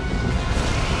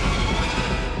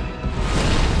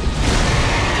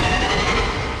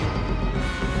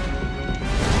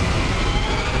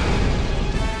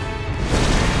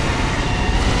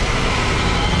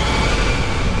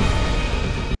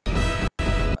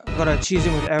 Gotta cheese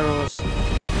him with arrows.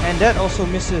 And that also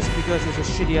misses because it's a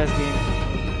shitty ass game.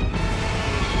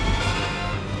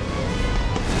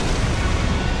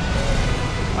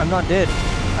 I'm not dead.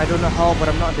 I don't know how, but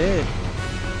I'm not dead.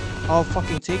 I'll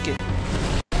fucking take it.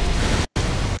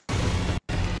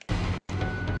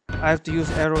 I have to use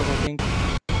arrows, I think.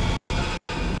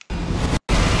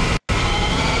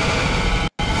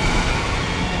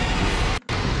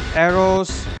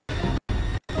 Arrows.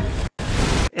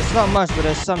 It's not much, but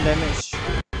there's some damage.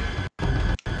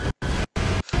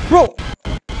 Bro!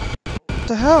 What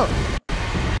the hell?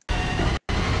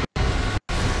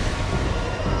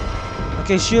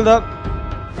 Okay, shield up.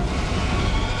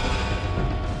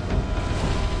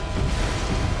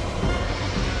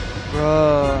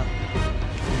 Bruh.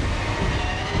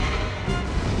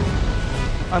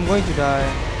 I'm going to die.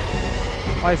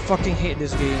 I fucking hate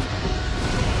this game.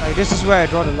 Like, this is where I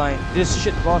draw the line. This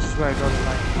shit boss is where I draw the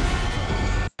line.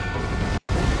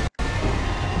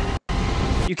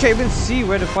 You can't even see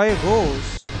where the fire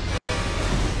goes.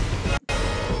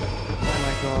 Oh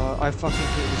my god, I fucking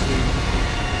hate this game.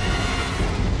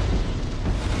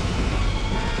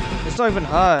 It's not even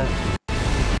hard.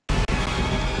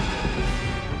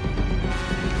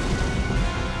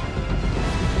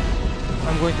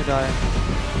 I'm going to die.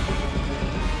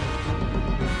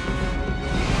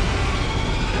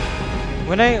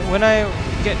 When I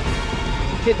get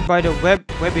hit by the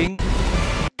webbing,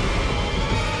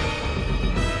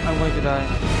 I'm going to die.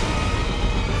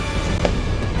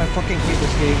 I fucking hate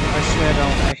this game. I swear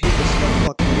down. I hate this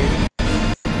fucking game.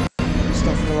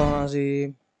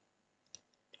 Astaghfirullahalazim.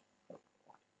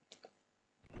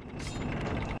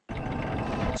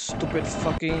 Stupid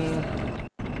fucking...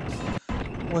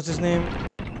 What's his name?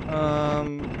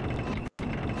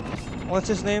 What's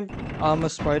his name? Armor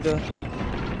Spider.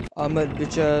 Armored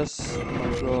bitches. Oh my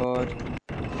god.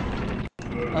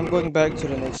 I'm going back to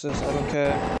the Nexus. I don't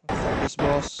care. Fuck this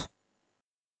boss.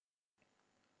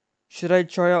 Should I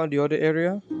try out the other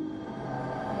area?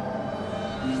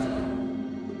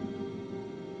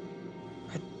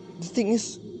 The thing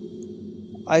is,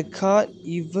 I can't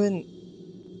even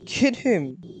hit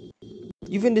him.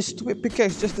 Even this stupid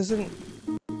pickaxe just doesn't...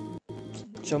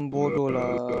 Jambodo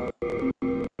lah.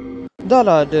 Dah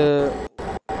lah, the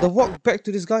walk back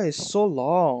to this guy is so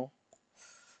long.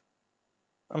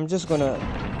 I'm just gonna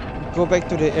go back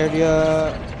to the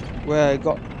area where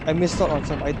I missed out on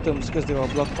some items because they were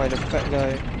blocked by the fat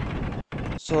guy.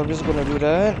 So I'm just gonna do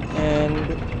that,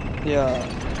 and yeah.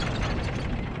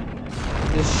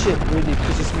 This shit really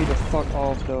pisses me the fuck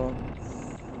off though.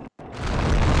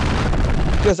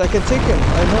 Because I can take him,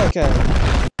 I know I can.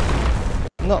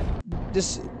 No,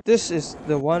 this is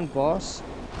the one boss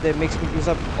that makes me use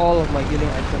up all of my healing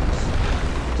items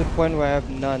to the point where I have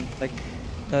none, like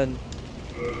none.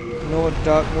 No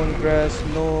dark moon grass,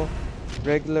 no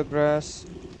regular grass.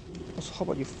 Also, how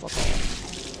about you fuck off?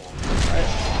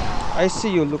 I see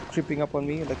you look creeping up on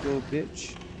me like a little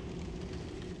bitch.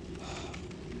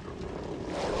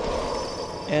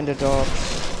 And the dogs.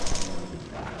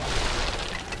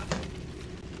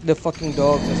 The fucking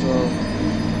dogs as well.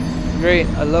 Great,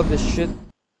 I love this shit.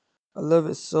 I love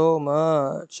it so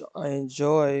much. I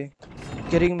enjoy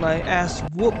getting my ass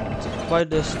whooped by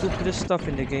the stupidest stuff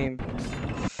in the game.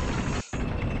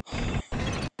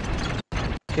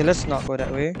 Okay, let's not go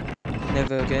that way.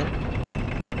 Never again.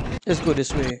 Let's go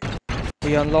this way.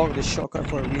 We unlocked this shortcut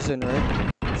for a reason,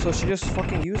 right? So should just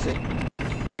fucking use it.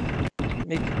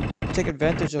 Take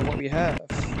advantage of what we have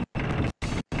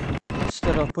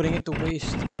instead of putting it to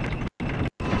waste.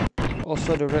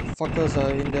 Also, the red fuckers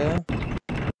are in there,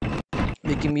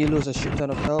 making me lose a shit ton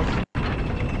of health.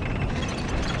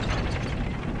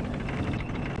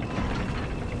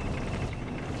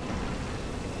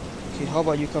 Okay, how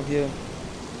about you come here?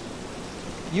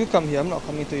 You come here, I'm not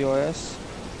coming to your ass.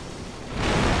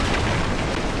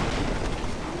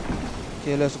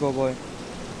 Okay, let's go, boy.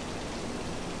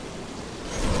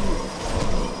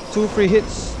 2 free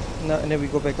hits, and then we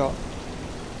go back out.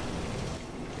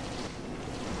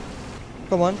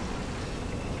 Come on.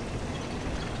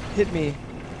 Hit me.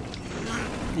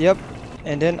 Yep.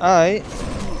 And then I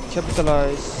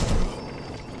capitalize.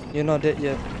 You're not dead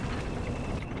yet.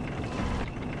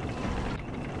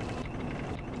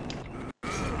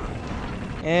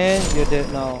 And you're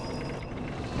dead now.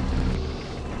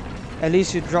 At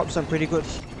least you dropped some pretty good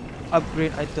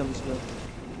upgrade items, bro.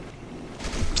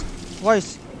 Why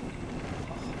is...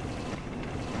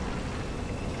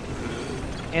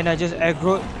 And I just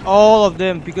aggroed all of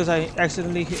them because I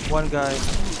accidentally hit one guy.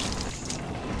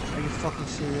 Are you fucking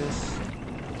serious?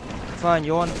 Fine,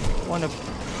 you wanna...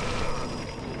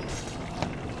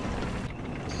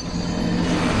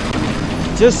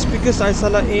 Just because I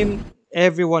salah aim,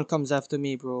 everyone comes after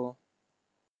me, bro.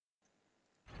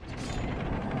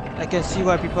 I can see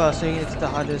why people are saying it's the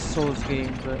hardest Souls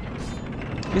game, but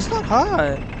it's not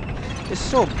hard. It's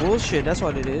so bullshit, that's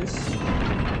what it is.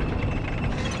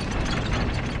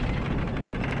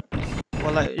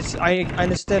 Well, like, I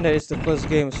understand that it's the first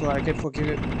game, so I can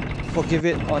forgive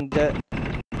it on that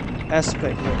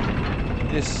aspect, but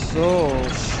it's so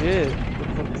shit. The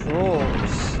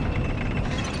controls.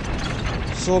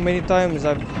 So many times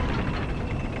I've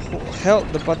held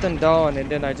the button down and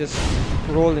then I just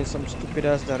roll in some stupid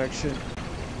ass direction.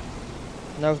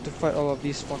 Now I have to fight all of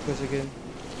these fuckers again.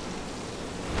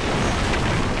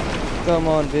 Come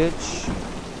on, bitch.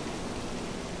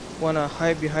 Wanna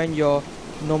hide behind your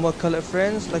normal colored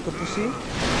friends like a pussy?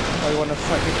 Or you wanna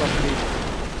fight me properly?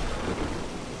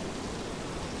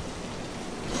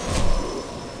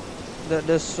 That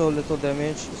does so little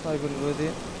damage, it's not even worth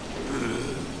it.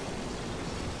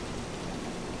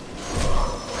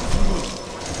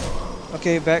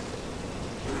 Okay, back.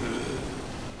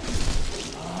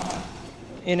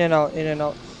 In and out, in and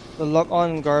out. The lock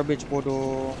on garbage,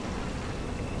 bodo.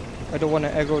 I don't wanna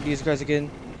aggro these guys again.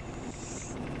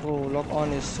 Bro, lock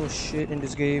on is so shit in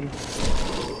this game.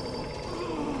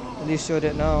 At least you're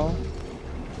dead now.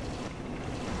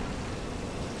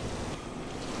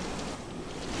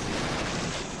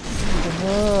 What the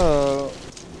hell?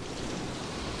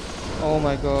 Oh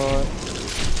my god.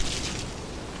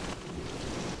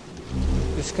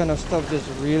 This kind of stuff just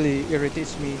really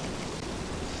irritates me.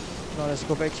 Now let's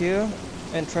go back here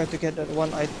and try to get that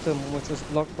one item which was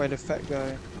blocked by the fat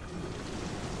guy.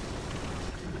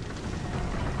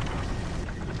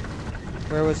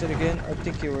 Where was it again? I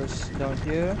think it was down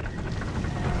here.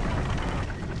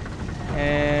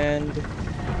 And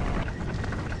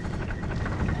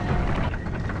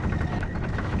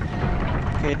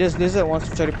okay, this lizard wants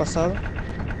to cari pasal.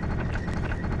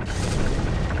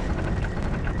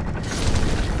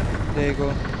 There you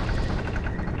go.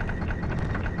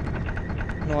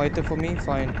 No item for me?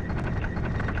 Fine.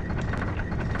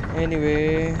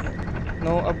 Anyway,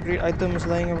 no upgrade items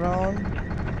lying around?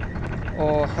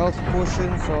 Or health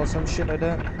potions or some shit like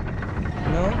that?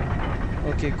 No?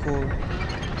 Okay, cool.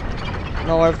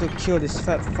 Now I have to kill this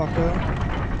fat fucker.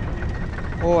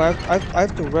 Oh, I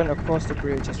have to run across the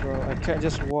bridge as well. I can't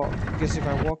just walk, because if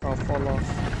I walk I'll fall off.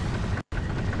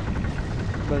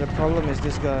 But the problem is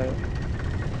this guy.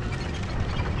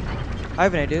 I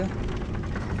have an idea.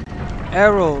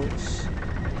 Arrows.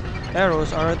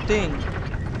 Arrows are a thing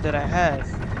that I have.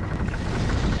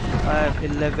 I have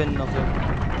 11 of them.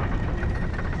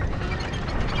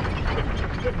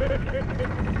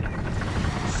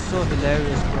 So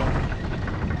hilarious, bro.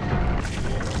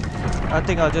 I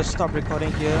think I'll just stop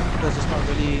recording here because it's not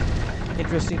really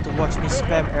interesting to watch me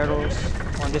spam arrows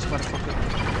on this motherfucker.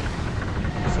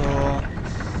 So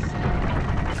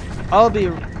I'll be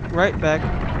right back.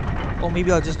 Or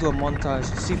maybe I'll just do a montage.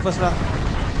 See first lah.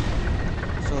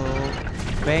 So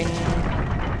bang.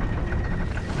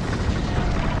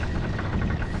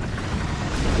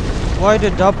 Why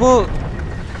the double?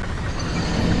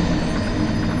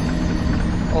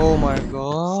 Oh my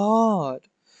god.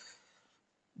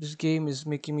 This game is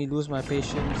making me lose my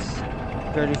patience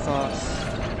very fast.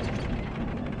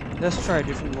 Let's try a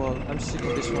different world. I'm sick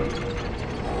of this one.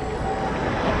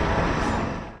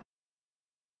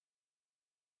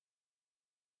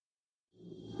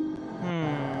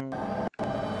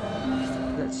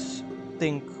 Let's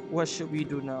think. What should we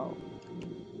do now?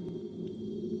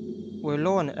 We're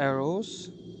low on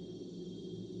arrows.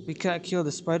 We can't kill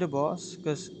the spider boss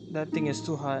because that thing is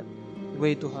too hard.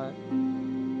 Way too hard.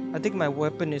 I think my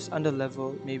weapon is under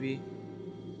level, maybe.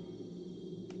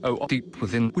 Oh, deep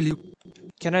within, will you?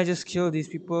 Can I just kill these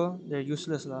people? They're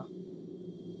useless lah.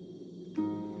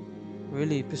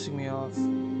 Really pissing me off.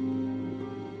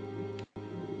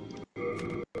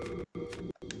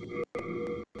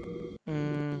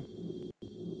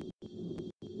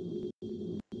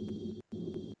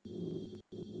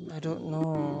 I don't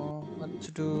know what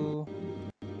to do.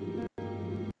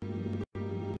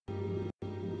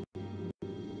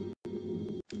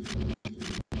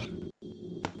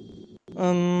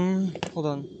 Hold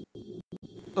on.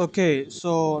 Okay,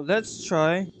 so let's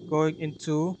try going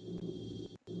into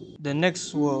the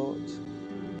next world.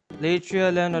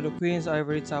 Latria, land of the Queen's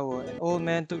Ivory Tower. An old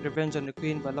man took revenge on the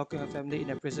Queen by locking her family in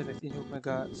a prison with inhuman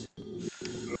guards.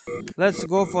 Let's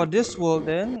go for this world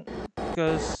then,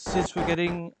 because since we're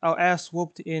getting our ass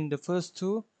whooped in the first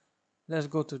two, let's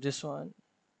go to this one.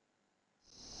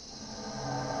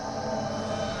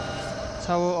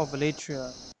 Tower of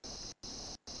Latria.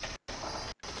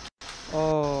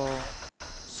 Oh,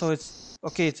 so it's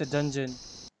okay, it's a dungeon.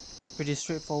 Pretty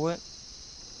straightforward.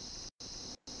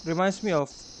 Reminds me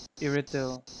of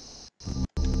Iritil.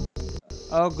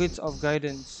 Algorithm of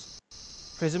Guidance.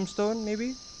 Prism Stone,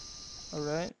 maybe?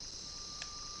 Alright.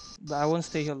 But I won't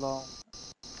stay here long.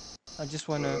 I just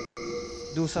wanna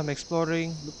do some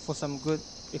exploring, look for some good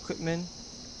equipment,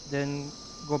 then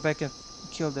go back and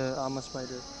kill the armor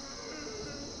spider.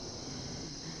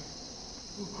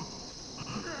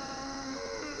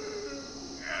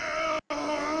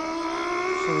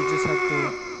 So we just have to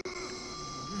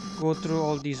go through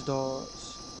all these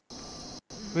doors.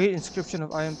 Read inscription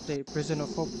of Iron Plate, Prison of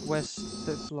Hope, West,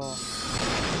 3rd floor.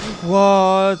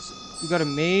 What? You got a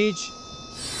mage?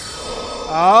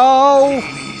 Ow!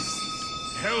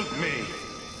 Please, help me!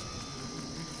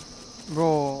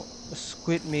 Bro, a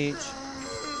squid mage.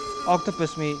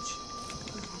 Octopus mage.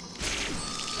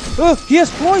 Oh, he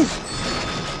has poise!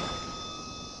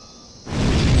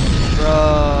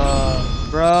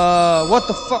 Bruh, what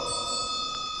the fuck?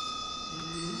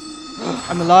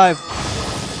 I'm alive.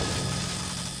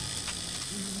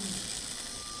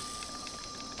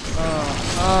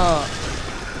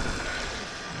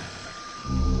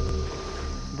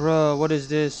 Bruh, what is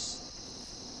this?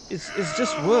 It's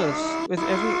just worse with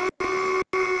every.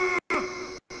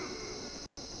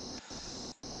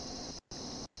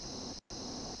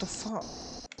 What the fuck?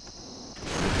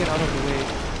 Get out of the way.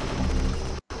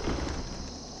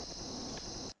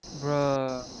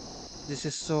 Bruh, this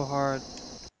is so hard.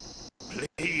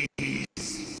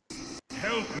 Please,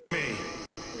 help me!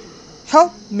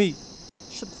 Help me!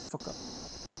 Shut the fuck up.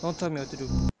 Don't tell me what to do.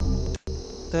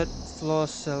 3rd floor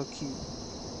cell key.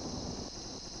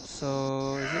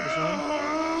 So, is it this one?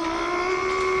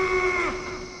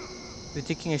 We're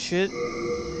taking a shit.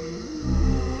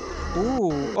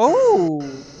 Ooh, oh!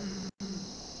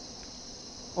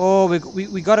 Oh,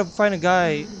 we gotta find a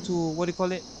guy to, what do you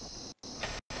call it?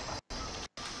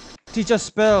 Teach us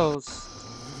spells.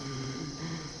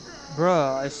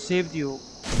 Bruh, I saved you.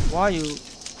 Why are you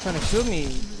trying to kill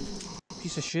me?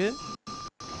 Piece of shit.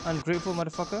 Ungrateful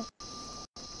motherfucker.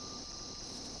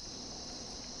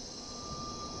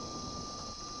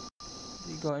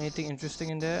 You got anything interesting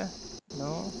in there?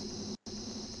 No?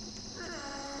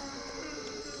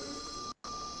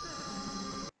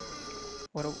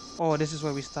 What? Oh, this is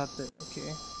where we started.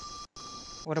 Okay.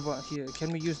 What about here?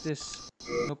 Can we use this?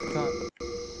 Nope, we can't.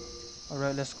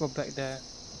 Alright, let's go back there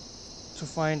to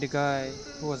find the guy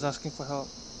who was asking for help.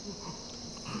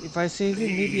 If I save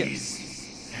him, maybe.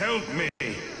 Please, help me!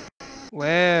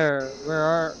 Where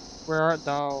art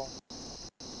thou?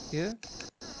 Here?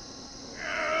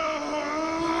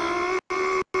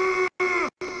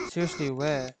 Seriously,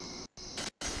 where?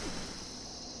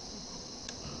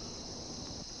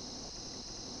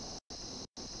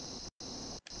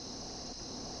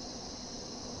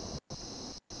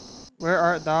 Where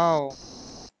art thou?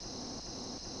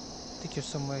 I think you're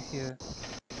somewhere here.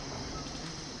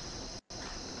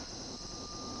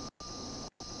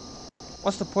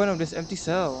 What's the point of this empty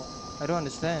cell? I don't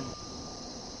understand.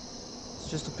 It's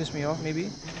just to piss me off,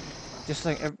 maybe? Just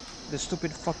like the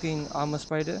stupid fucking armor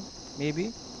spider?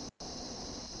 Maybe?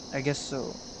 I guess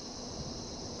so.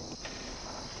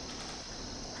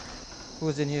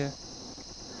 Who's in here?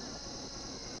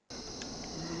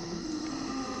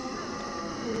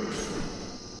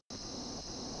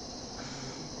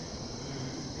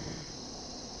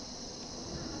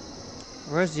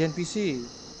 Where's the NPC?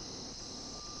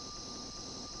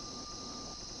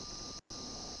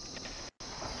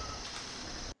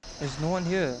 There's no one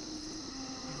here.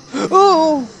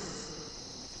 Oh!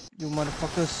 You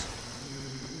motherfuckers.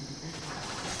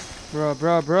 Bruh.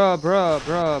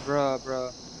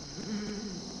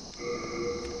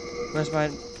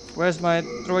 Where's my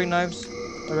throwing knives?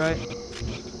 Alright.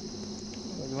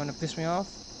 Oh, you wanna piss me off?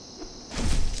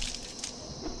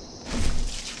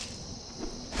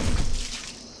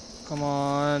 Come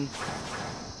on.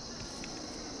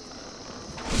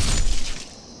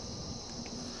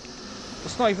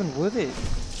 It's not even worth it.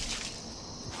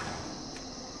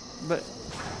 But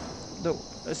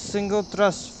a single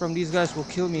thrust from these guys will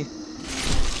kill me.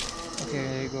 Okay,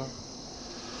 there you go.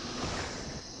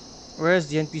 Where is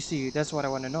the NPC? That's what I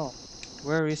want to know.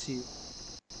 Where is he?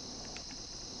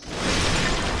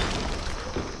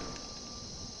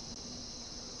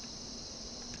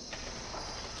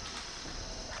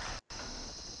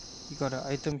 You got an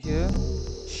item here.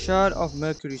 Shard of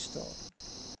Mercury Stone.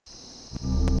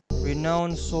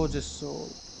 Renowned Soldier's Soul.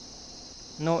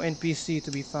 No NPC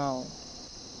to be found.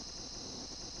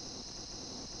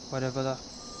 Whatever lah.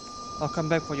 I'll come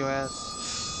back for your ass.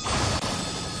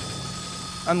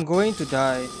 I'm going to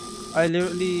die. I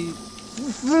literally...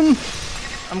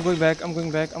 I'm going back. I'm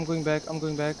getting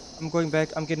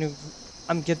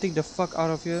the fuck out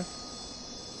of here.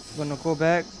 I'm gonna go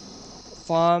back.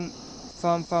 Farm.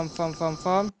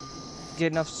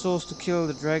 Get enough souls to kill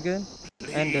the dragon.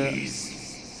 And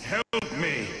help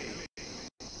me.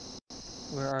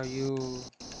 Where are you?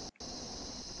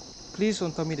 Please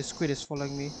don't tell me the squid is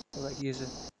following me. Alright, he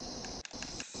isn't.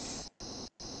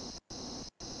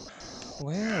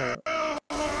 Where?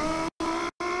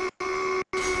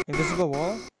 Invisible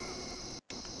wall?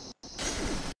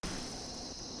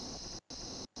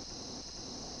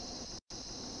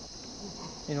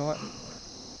 You know what?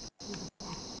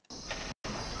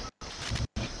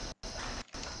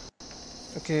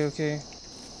 Okay.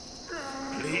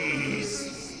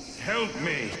 Please help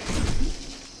me.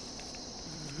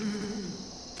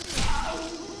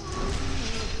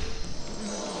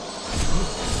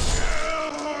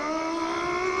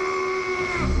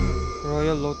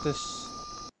 Royal Lotus.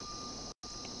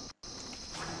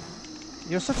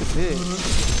 You're such a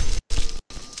bitch.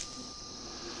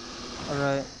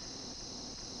 Alright.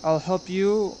 I'll help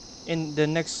you in the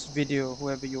next video,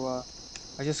 whoever you are.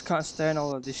 I just can't stand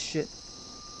all of this shit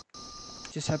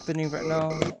just happening right now.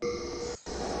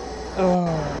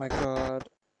 Oh my god.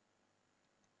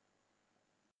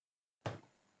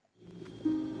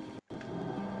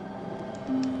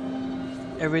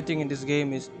 Everything in this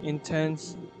game is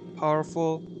intense,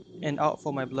 powerful, and out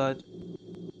for my blood.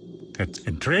 That's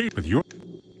intrigued with you.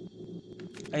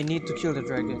 I need to kill the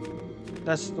dragon.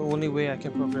 That's the only way I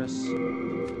can progress.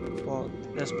 Well,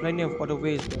 there's plenty of other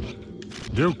ways, but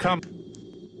Do come.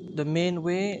 the main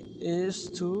way is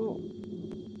to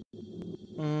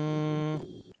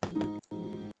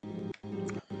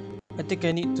I think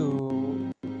I need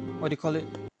to, what do you call it?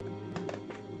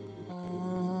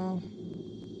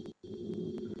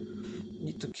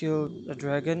 Need to kill the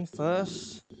dragon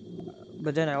first,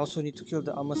 but then I also need to kill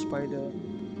the armor spider.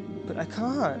 But I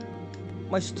can't.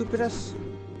 My stupid ass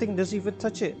thing doesn't even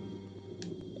touch it,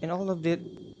 and all of it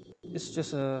is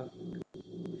just a.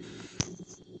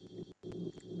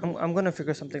 I'm gonna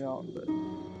figure something out. But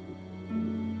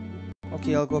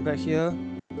okay, I'll go back here.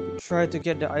 Try to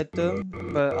get the item,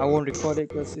 but I won't record it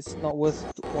because it's not worth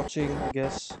watching, I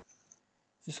guess.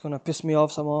 It's gonna piss me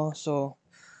off some more, so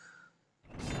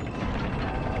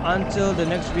until the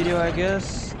next video, I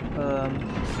guess.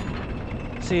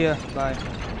 See ya, bye.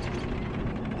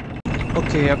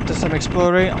 Okay, after some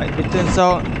exploring, it turns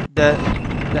out that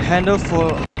the handle for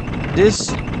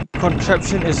this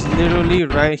contraption is literally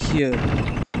right here,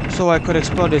 so I could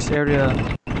explore this area.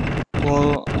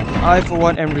 Well, I for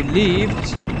one am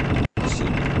relieved,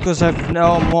 because I have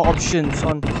now more options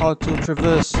on how to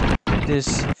traverse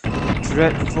this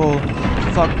dreadful,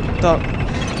 fucked up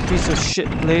piece of shit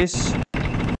place.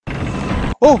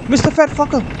 Oh, Mr. Fat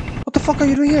Fucker! What the fuck are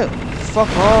you doing here? Fuck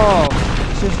off!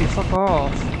 Seriously, fuck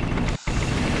off.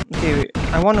 Okay, wait.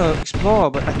 I want to explore,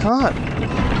 but I can't.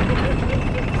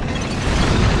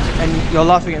 And you're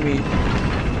laughing at me.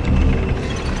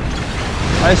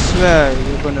 I swear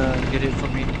you're gonna get it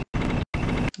from me.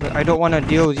 But I don't want to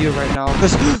deal with you right now,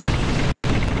 because...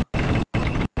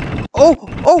 Oh!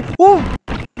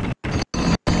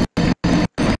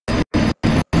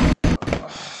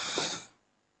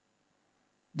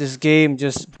 This game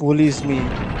just bullies me.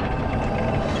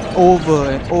 Over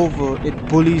and over, it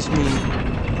bullies me.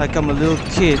 Like I'm a little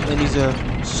kid and he's a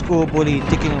school bully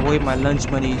taking away my lunch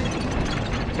money.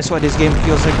 That's what this game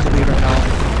feels like to me right now.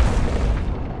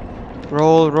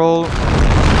 Roll, roll.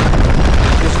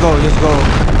 Just go, just go.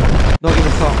 Don't give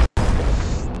a fuck.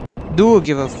 Do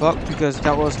give a fuck because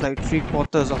that was like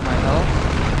 3/4 of my health.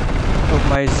 Of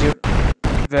my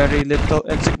very little,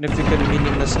 insignificant,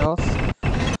 meaningless health.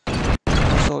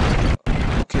 So,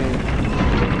 okay.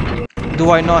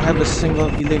 Do I not have a single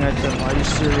healing item? Are you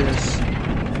serious?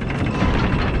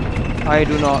 I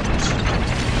do not.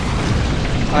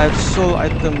 I have soul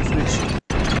items which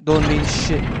don't mean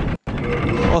shit.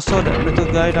 Also, that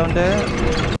little guy down there,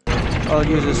 I'll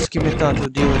use a scimitar to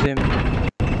deal with him.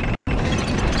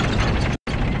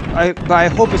 But I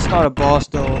hope it's not a boss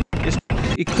though.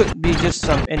 It could be just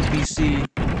some NPC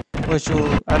which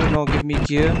will, I don't know, give me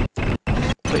gear.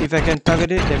 But if I can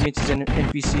target it, that means it's an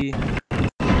NPC.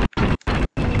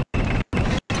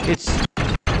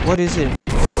 What is it?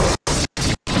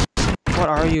 What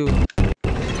are you?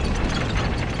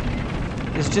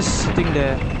 It's just sitting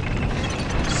there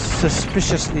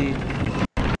suspiciously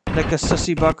like a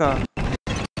sussy baka.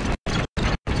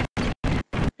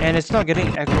 And it's not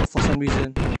getting aggro for some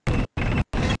reason.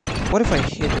 What if I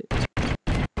hit it?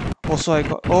 Also I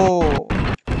got... Oh!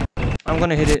 I'm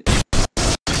gonna hit it.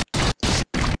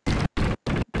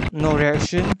 No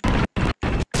reaction.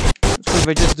 So if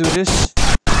I just do this...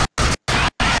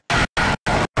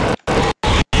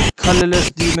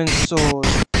 Colorless Demon Sword.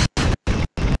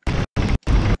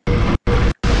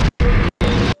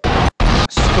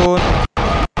 Stone.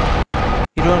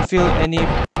 You don't feel any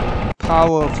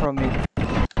power from it.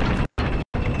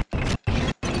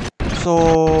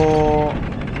 So,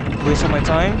 waste of my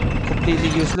time, completely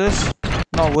useless,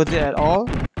 not worth it at all.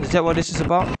 Is that what this is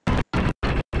about?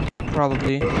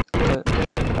 Probably, but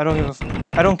I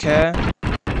don't care.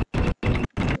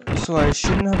 So I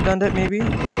shouldn't have done that maybe?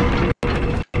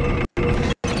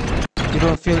 You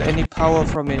don't feel any power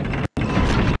from it.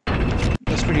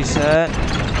 That's pretty sad.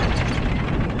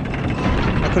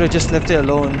 I could have just left it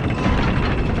alone.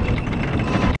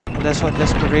 Well, that's what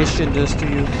desperation does to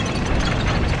you.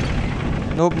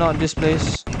 Nope, not this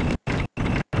place.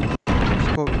 Let's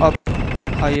go up,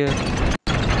 higher.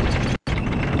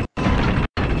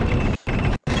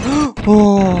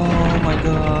 Oh my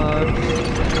god.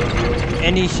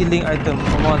 Any healing item,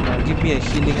 come on now, give me a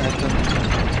healing item.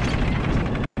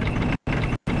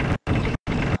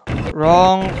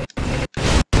 Wrong.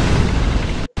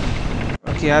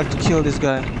 Okay, I have to kill this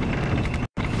guy.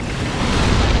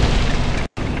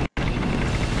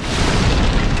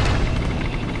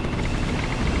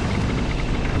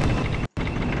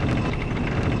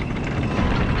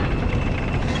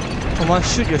 Come on,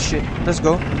 shoot your shit. Let's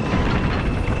go.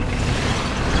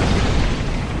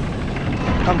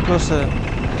 Come closer.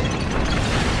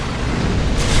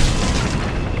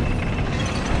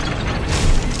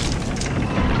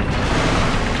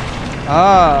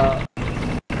 Ah.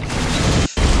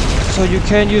 So you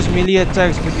can use melee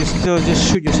attacks, but you still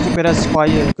just shoot your stupid ass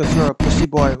fire because you're a pussy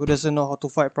boy who doesn't know how to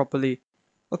fight properly.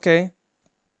 Okay.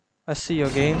 I see your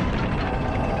game.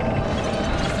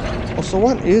 Also,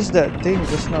 what is that thing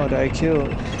just now that I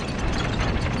killed?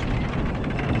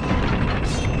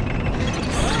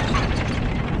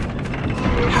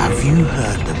 Have you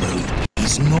heard about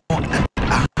he's not an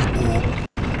animal?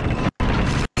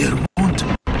 You want?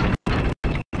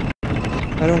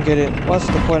 I don't get it. What's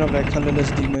the point of that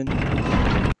colorless demon?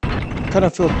 I kind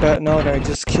of feel bad now that I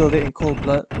just killed it in cold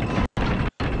blood.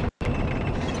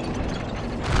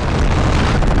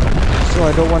 So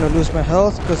I don't want to lose my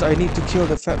health because I need to kill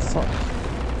the fat fuck.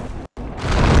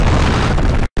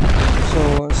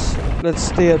 So let's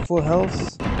stay at full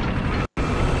health.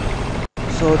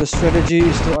 So the strategy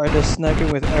is to either snipe him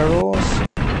with arrows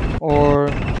or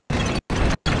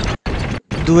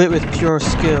do it with pure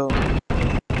skill,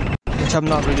 which I'm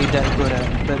not really that good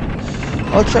at, but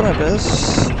I'll try my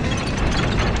best.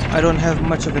 I don't have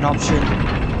much of an option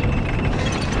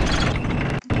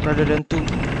rather than to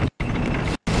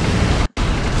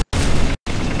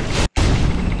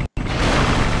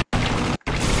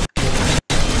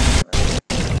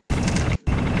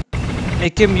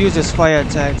make him use his fire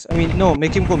attacks. I mean, no,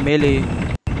 make him go melee.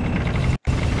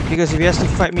 Because if he has to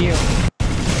fight me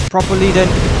properly, then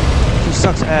he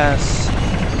sucks ass.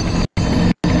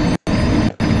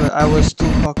 But I was too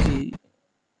cocky.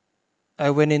 I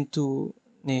went into...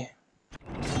 Nah.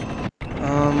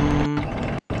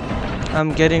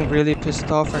 I'm getting really pissed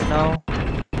off right now.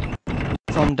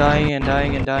 From dying and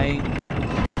dying and dying.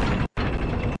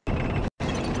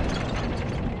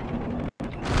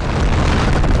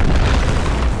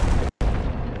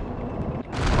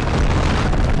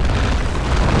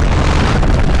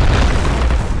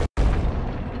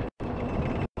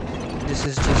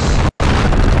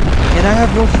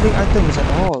 have no healing items at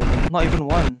all, not even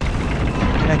one.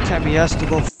 And I can't be asked to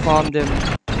go farm them,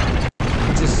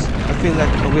 which is, I feel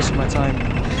like a waste of my time.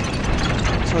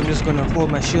 So I'm just gonna hold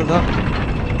my shield up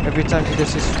every time he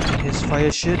does his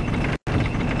fire shit.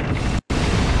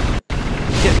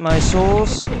 Get my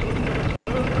souls.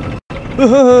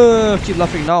 Keep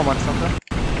laughing now, motherfucker.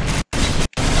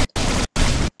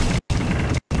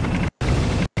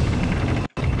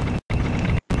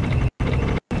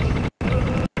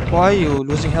 Why are you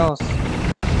losing health?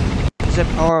 Is that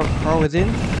power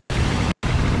within?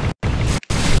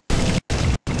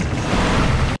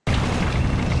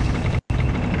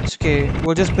 It's okay,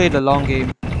 we'll just play the long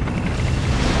game.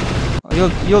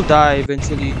 You'll die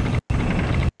eventually.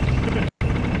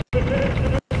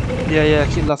 Yeah,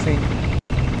 keep laughing.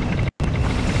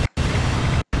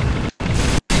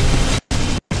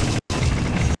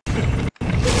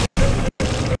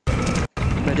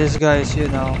 But this guy is here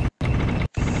now.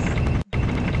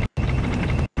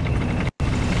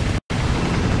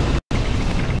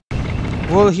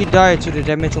 Will he die to the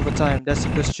damage over time? That's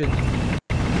the question.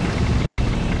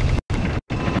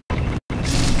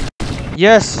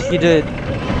 Yes, he did.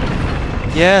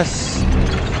 Yes.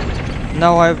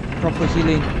 Now I have proper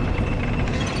healing.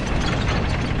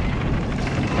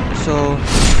 So,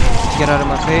 get out of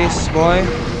my face, boy.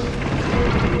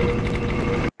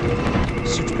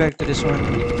 Switch back to this one.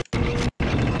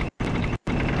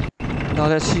 Now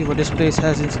let's see what this place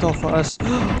has in store for us.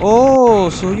 Oh,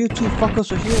 so you two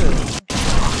fuckers are here.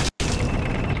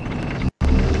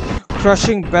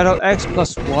 Crushing battle axe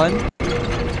 +1.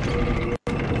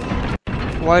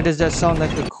 Why does that sound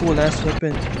like a cool ass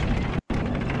weapon?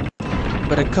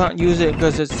 But I can't use it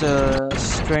because it's a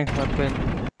strength weapon.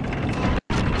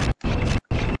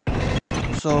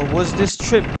 So was this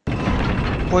trip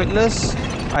pointless?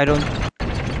 I don't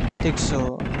think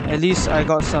so. At least I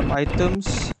got some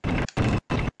items.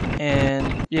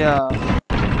 And yeah,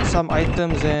 some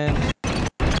items and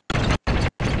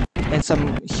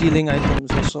some healing items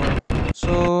also.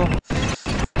 So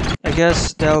I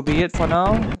guess that'll be it for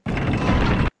now.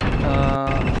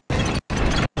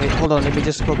 Wait, hold on, let me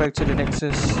just go back to the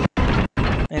Nexus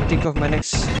and think of my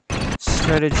next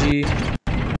strategy.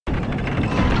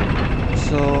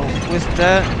 So with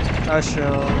that, I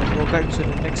shall go back to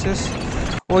the Nexus.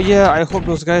 Oh yeah, I hope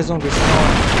those guys don't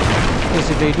respawn, because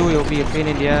if they do, it'll be a pain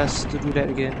in the ass to do that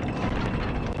again.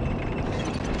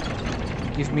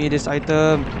 Give me this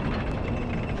item.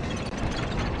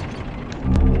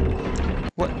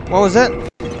 What was that?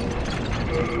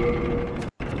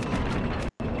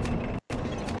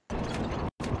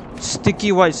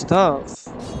 Sticky white stuff.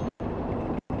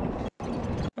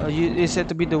 It's said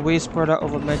to be the waste product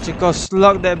of a magical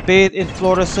slug that bathed in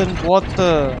fluorescent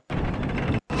water.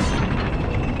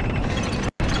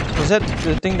 Was that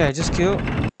the thing that I just killed?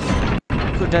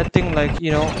 Could that thing, like,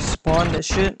 you know, spawn that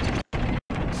shit?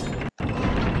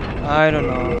 I don't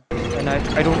know. And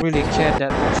I don't really care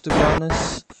that much, to be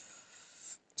honest.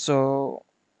 So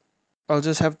I'll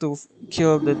just have to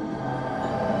kill the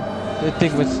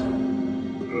thing with...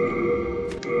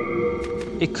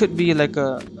 It could be like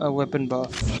a weapon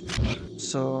buff.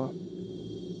 So...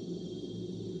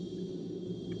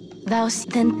 Thou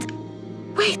didn't...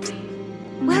 Wait!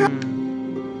 Where are...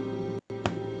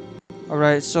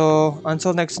 Alright, so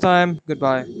until next time,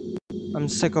 goodbye. I'm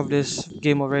sick of this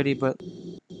game already, but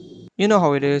you know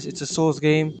how it is. It's a Souls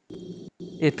game.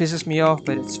 It pisses me off,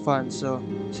 but it's fun, so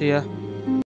see ya.